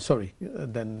 Sorry,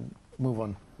 then move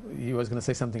on. You was going to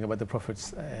say something about the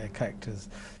Prophet's characters.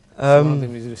 One of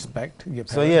them is respect. Your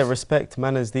parents. So yeah, respect,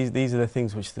 manners. These are the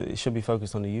things which should be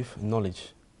focused on the youth.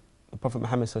 Knowledge. The Prophet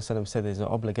Muhammad sallallahu alaihi wasallam said there's an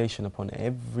obligation upon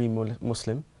every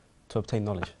Muslim to obtain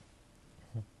knowledge,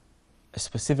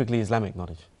 specifically Islamic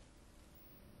knowledge.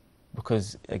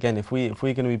 Because again, if we're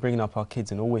going to be bringing up our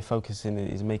kids and all we're focusing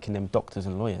is making them doctors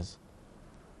and lawyers,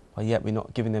 but yet we're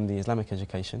not giving them the Islamic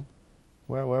education,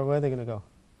 where are they going to go?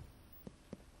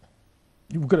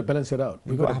 You've got to balance it out.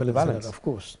 We've got to balance it out, of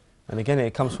course. And again,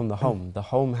 it comes from the home. The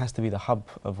home has to be the hub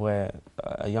of where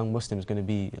a young Muslim is going to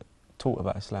be taught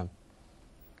about Islam.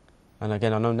 And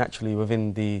again, I know naturally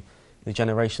within the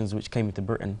generations which came into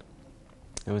Britain,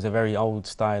 it was a very old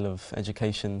style of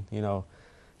education,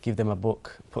 give them a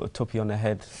book, put a tupi on their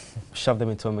head, shove them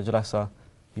into a madrasa,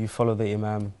 you follow the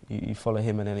imam, you follow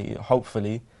him, and then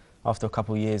hopefully, after a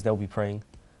couple of years, they'll be praying.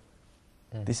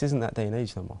 This isn't that day and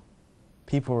age no more.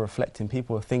 People are reflecting,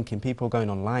 people are thinking, people are going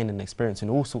online and experiencing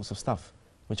all sorts of stuff,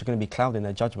 which are going to be clouding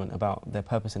their judgment about their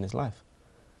purpose in this life.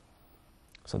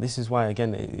 So this is why,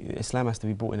 again, Islam has to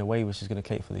be brought in a way which is going to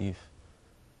cater for the youth.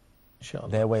 Inshallah.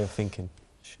 Their way of thinking.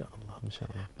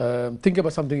 Inshallah. Think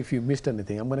about something if you missed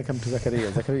anything. I'm going to come to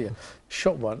Zakaria. Zakaria,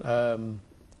 short one.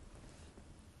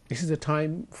 This is a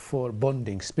time for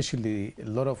bonding, especially a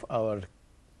lot of our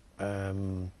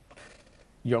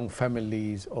young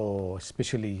families, or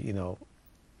especially, a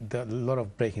lot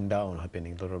of breaking down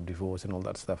happening, a lot of divorce and all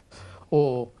that stuff.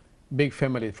 Or big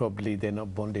families, probably they're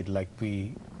not bonded like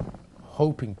we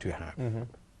hoping to have.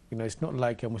 It's not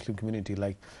like a Muslim community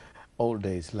like old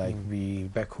days, like we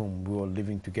back home, we all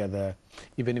living together.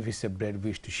 Even if it's a bread,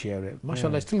 we used to share it.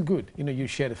 MashaAllah, it's still good. You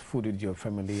share the food with your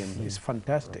family and it's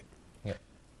fantastic.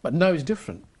 But now it's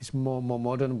different. It's more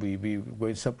modern. We go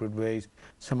in separate ways.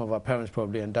 Some of our parents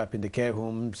probably end up in the care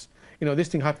homes. This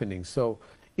thing happening. So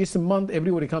it's a month,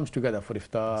 everybody comes together for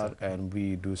iftar and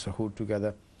we do suhoor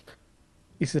together.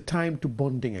 It's a time to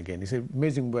bonding again. It's an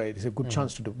amazing way. It's a good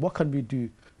chance to do. What can we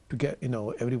do to get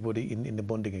everybody in the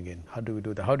bonding again? How do we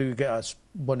do that? How do we get us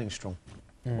bonding strong?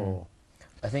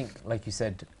 I think, like you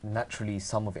said, naturally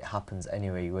some of it happens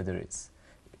anyway, whether it's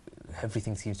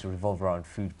everything seems to revolve around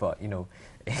food, but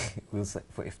we'll say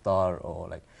for iftar or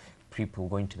like people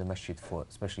going to the masjid for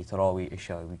especially Tarawih,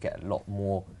 Isha, we get a lot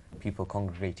more people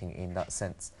congregating in that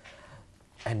sense.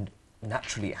 And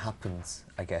naturally it happens,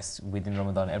 I guess, within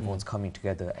Ramadan, everyone's coming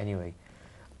together anyway.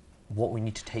 What we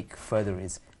need to take further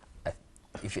is,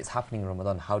 if it's happening in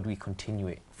Ramadan, how do we continue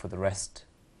it for the rest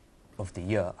of the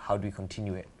year? How do we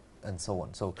continue it, and so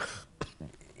on? So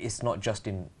it's not just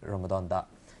in Ramadan that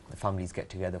the families get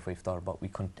together for iftar, but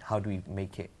how do we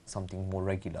make it something more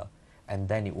regular? And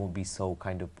then it won't be so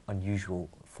kind of unusual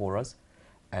for us.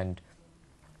 And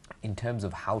in terms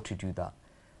of how to do that,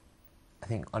 I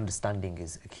think understanding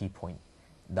is a key point.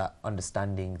 That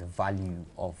understanding the value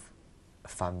of a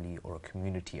family or a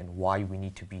community and why we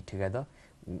need to be together,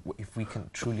 if we can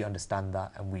truly understand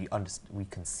that and we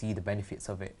can see the benefits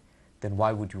of it, then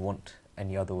why would you want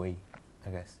any other way, I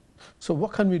guess? So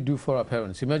what can we do for our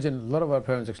parents? Imagine a lot of our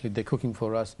parents actually, they're cooking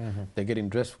for us, they're getting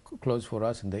dress clothes for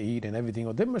us, and they eat and everything.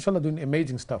 Or they're, mashallah, doing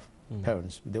amazing stuff.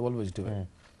 Parents, they always do it.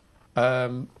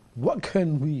 What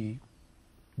can we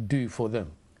do for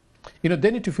them? You know, they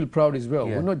need to feel proud as well.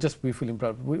 We're not just we feeling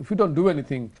proud. If we don't do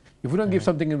anything, if we don't give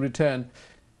something in return,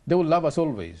 they will love us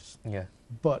always. Yeah.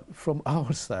 But from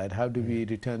our side, how do we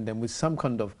return them with some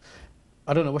kind of,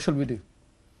 I don't know, what shall we do?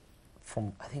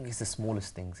 I think it's the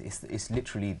smallest things. It's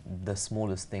literally the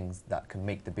smallest things that can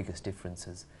make the biggest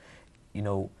differences. You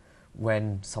know,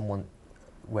 when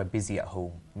we're busy at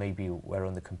home, maybe we're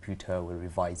on the computer, we're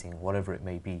revising, whatever it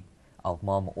may be, our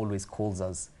mom always calls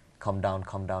us, come down,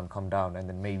 come down, come down, and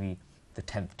then maybe the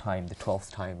 10th time, the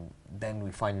 12th time, then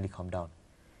we finally come down.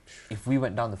 If we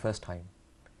went down the first time,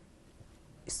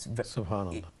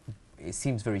 Subhanallah. It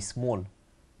seems very small,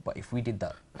 but if we did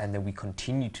that and then we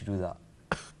continue to do that,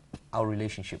 our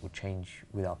relationship would change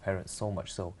with our parents so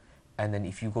much so. And then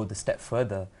if you go the step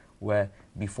further, where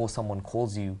before someone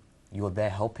calls you, you're there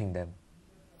helping them,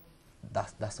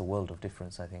 that's a world of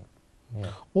difference, I think.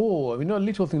 Yeah. Oh, you know,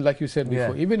 little things like you said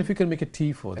before, even if you can make a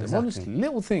tea for them, honestly,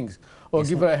 little things, or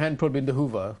give her a hand probe in the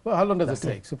Hoover. Well, how long does it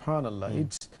take?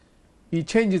 Subhanallah, it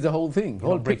changes the whole thing. You're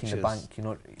not breaking the bank. You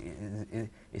know,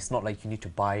 it's not like you need to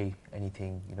buy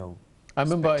anything. You know. I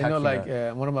remember, you know, like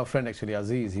one of my friends actually,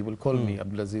 Aziz, he will call me,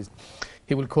 Abdul Aziz,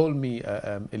 he will call me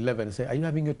 11 and say, are you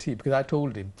having your tea? Because I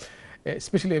told him,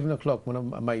 especially 11 o'clock, one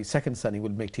of my second son, he will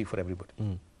make tea for everybody.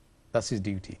 That's his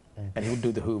duty. And he will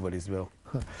do the Hoover as well.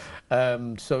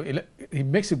 So he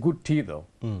makes a good tea though,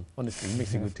 honestly, he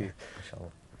makes a good tea.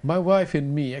 My wife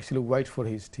and me actually wait for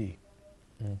his tea.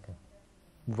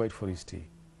 Wait for his tea.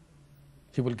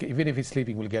 He will, even if he's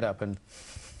sleeping, we'll get up and,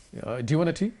 do you want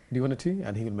a tea? Do you want a tea?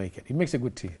 And he will make it. He makes a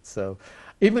good tea. So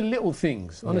even little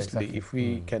things, honestly, if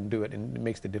we can do it, and it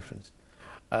makes the difference.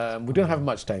 We don't have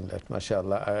much time left,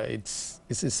 mashallah. It's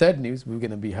sad news. We're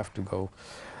going to have to go.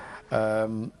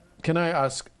 Can I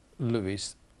ask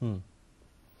Louis?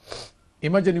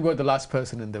 Imagine you were the last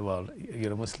person in the world.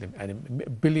 You're a Muslim,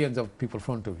 and billions of people in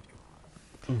front of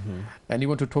you. And you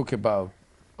want to talk about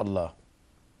Allah.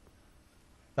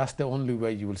 That's the only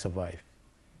way you will survive.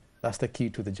 That's the key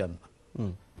to the Jannah.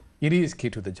 It is key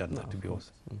to the Jannah, to be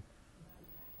honest.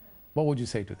 What would you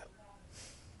say to them?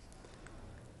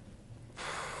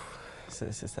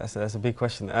 That's a big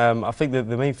question. I think that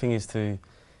the main thing is to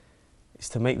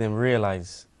make them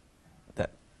realise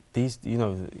that these, you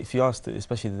know, if you ask,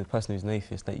 especially the person who's an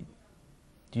atheist, that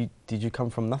did you come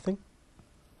from nothing,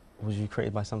 or was you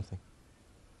created by something?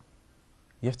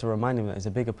 You have to remind them that there's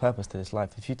a bigger purpose to this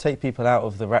life. If you take people out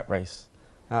of the rat race,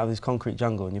 out of this concrete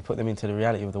jungle, and you put them into the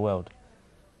reality of the world,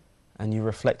 and you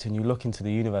reflect and you look into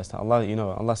the universe, that Allah, you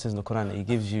know, Allah says in the Quran that He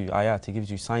gives you ayat, He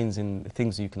gives you signs in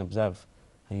things that you can observe,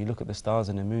 and you look at the stars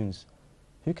and the moons,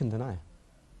 who can deny?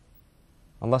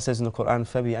 Allah says in the Quran,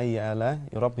 فَبِأَيِّ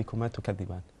آلَاءِ رَبِّكُمَا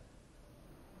تُكَذِّبَانِ.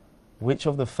 Which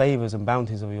of the favours and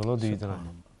bounties of your Lord do you deny?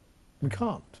 We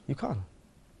can't. You can't.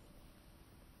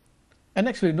 And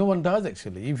actually, no one does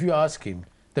actually. If you ask him,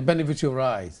 the benefits of your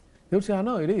eyes, he'll say, I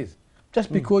know it is.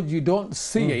 Just because you don't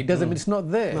see it doesn't mean it's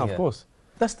not there. No, of course.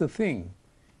 That's the thing.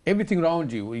 Everything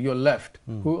around you, your left,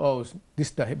 who owes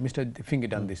this, Mr. Finger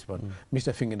done this one,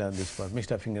 Mr. Finger done this one,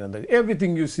 Mr. Finger done that.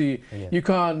 Everything you see, you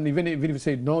can't, even if you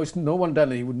say, no, it's no one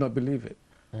done it, he would not believe it.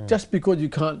 Just because you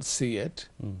can't see it,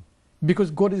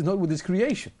 because God is not with His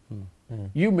creation.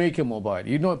 You make a mobile.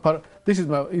 You know, this is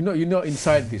my. You're not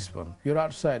inside this one. You're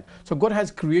outside. So God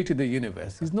has created the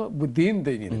universe. He's not within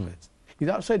the universe. He's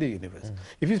outside the universe.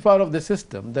 If He's part of the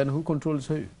system, then who controls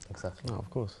who? Exactly. No, of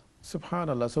course.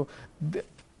 Subhanallah. So,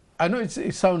 I know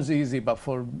it sounds easy, but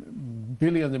for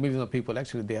billions and millions of people,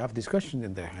 actually, they have this question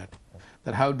in their head: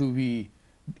 that how do we?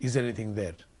 Is there anything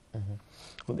there?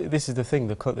 Well, this is the thing.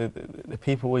 The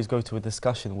people always go to a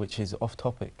discussion which is off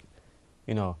topic.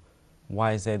 You know.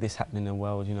 Why is there this happening in the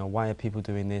world? You know, why are people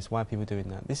doing this? Why are people doing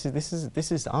that? This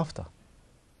is after.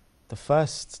 The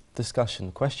first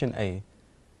discussion, question A,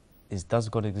 is does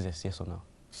God exist? Yes or no?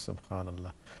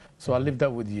 Subhanallah. So I'll leave that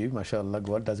with you, mashallah.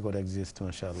 God, does God exist?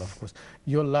 Mashallah, of course.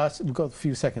 Your last, we've got a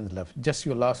few seconds left. Just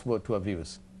your last word to our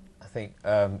viewers. I think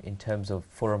in terms of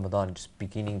for Ramadan, just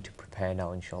beginning to prepare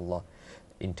now, inshallah,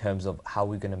 in terms of how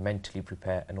we're going to mentally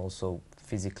prepare and also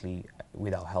physically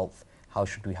with our health. How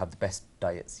should we have the best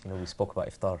diets? You know, we spoke about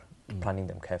iftar, planning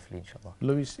them carefully, inshallah.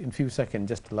 Louis, in a few seconds,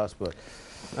 just the last word.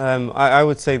 I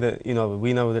would say that, you know,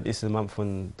 we know that this is a month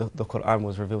when the Quran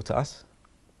was revealed to us.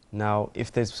 Now,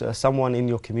 if there's someone in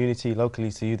your community,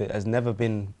 locally to you, that has never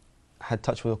had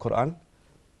touch with the Quran,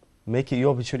 make it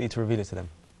your opportunity to reveal it to them,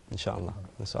 inshallah.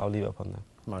 So I'll leave it upon that.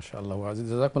 MashaAllah.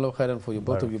 Jazakumullah khairan for you,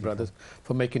 both of you brothers,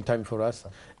 for making time for us.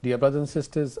 Dear brothers and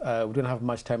sisters, we don't have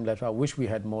much time left. I wish we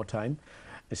had more time.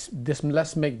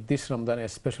 Let's make this Ramadan a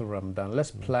special Ramadan.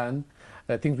 Let's plan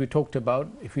things we talked about.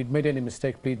 If we made any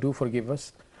mistake, please do forgive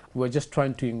us. We're just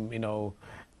trying to,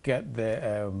 get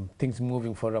the things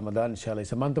moving for Ramadan, inshallah.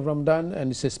 It's a month of Ramadan, and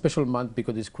it's a special month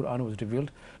because this Quran was revealed.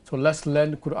 So let's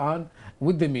learn Quran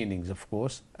with the meanings, of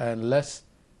course, and let's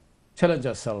challenge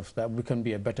ourselves that we can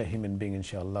be a better human being,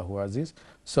 inshallah aziz.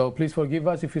 So please forgive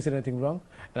us if we said anything wrong,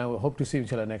 and I will hope to see you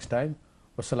inshallah next time.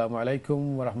 Wassalamu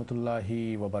alaikum wa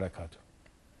rahmatullahi wa barakatuh.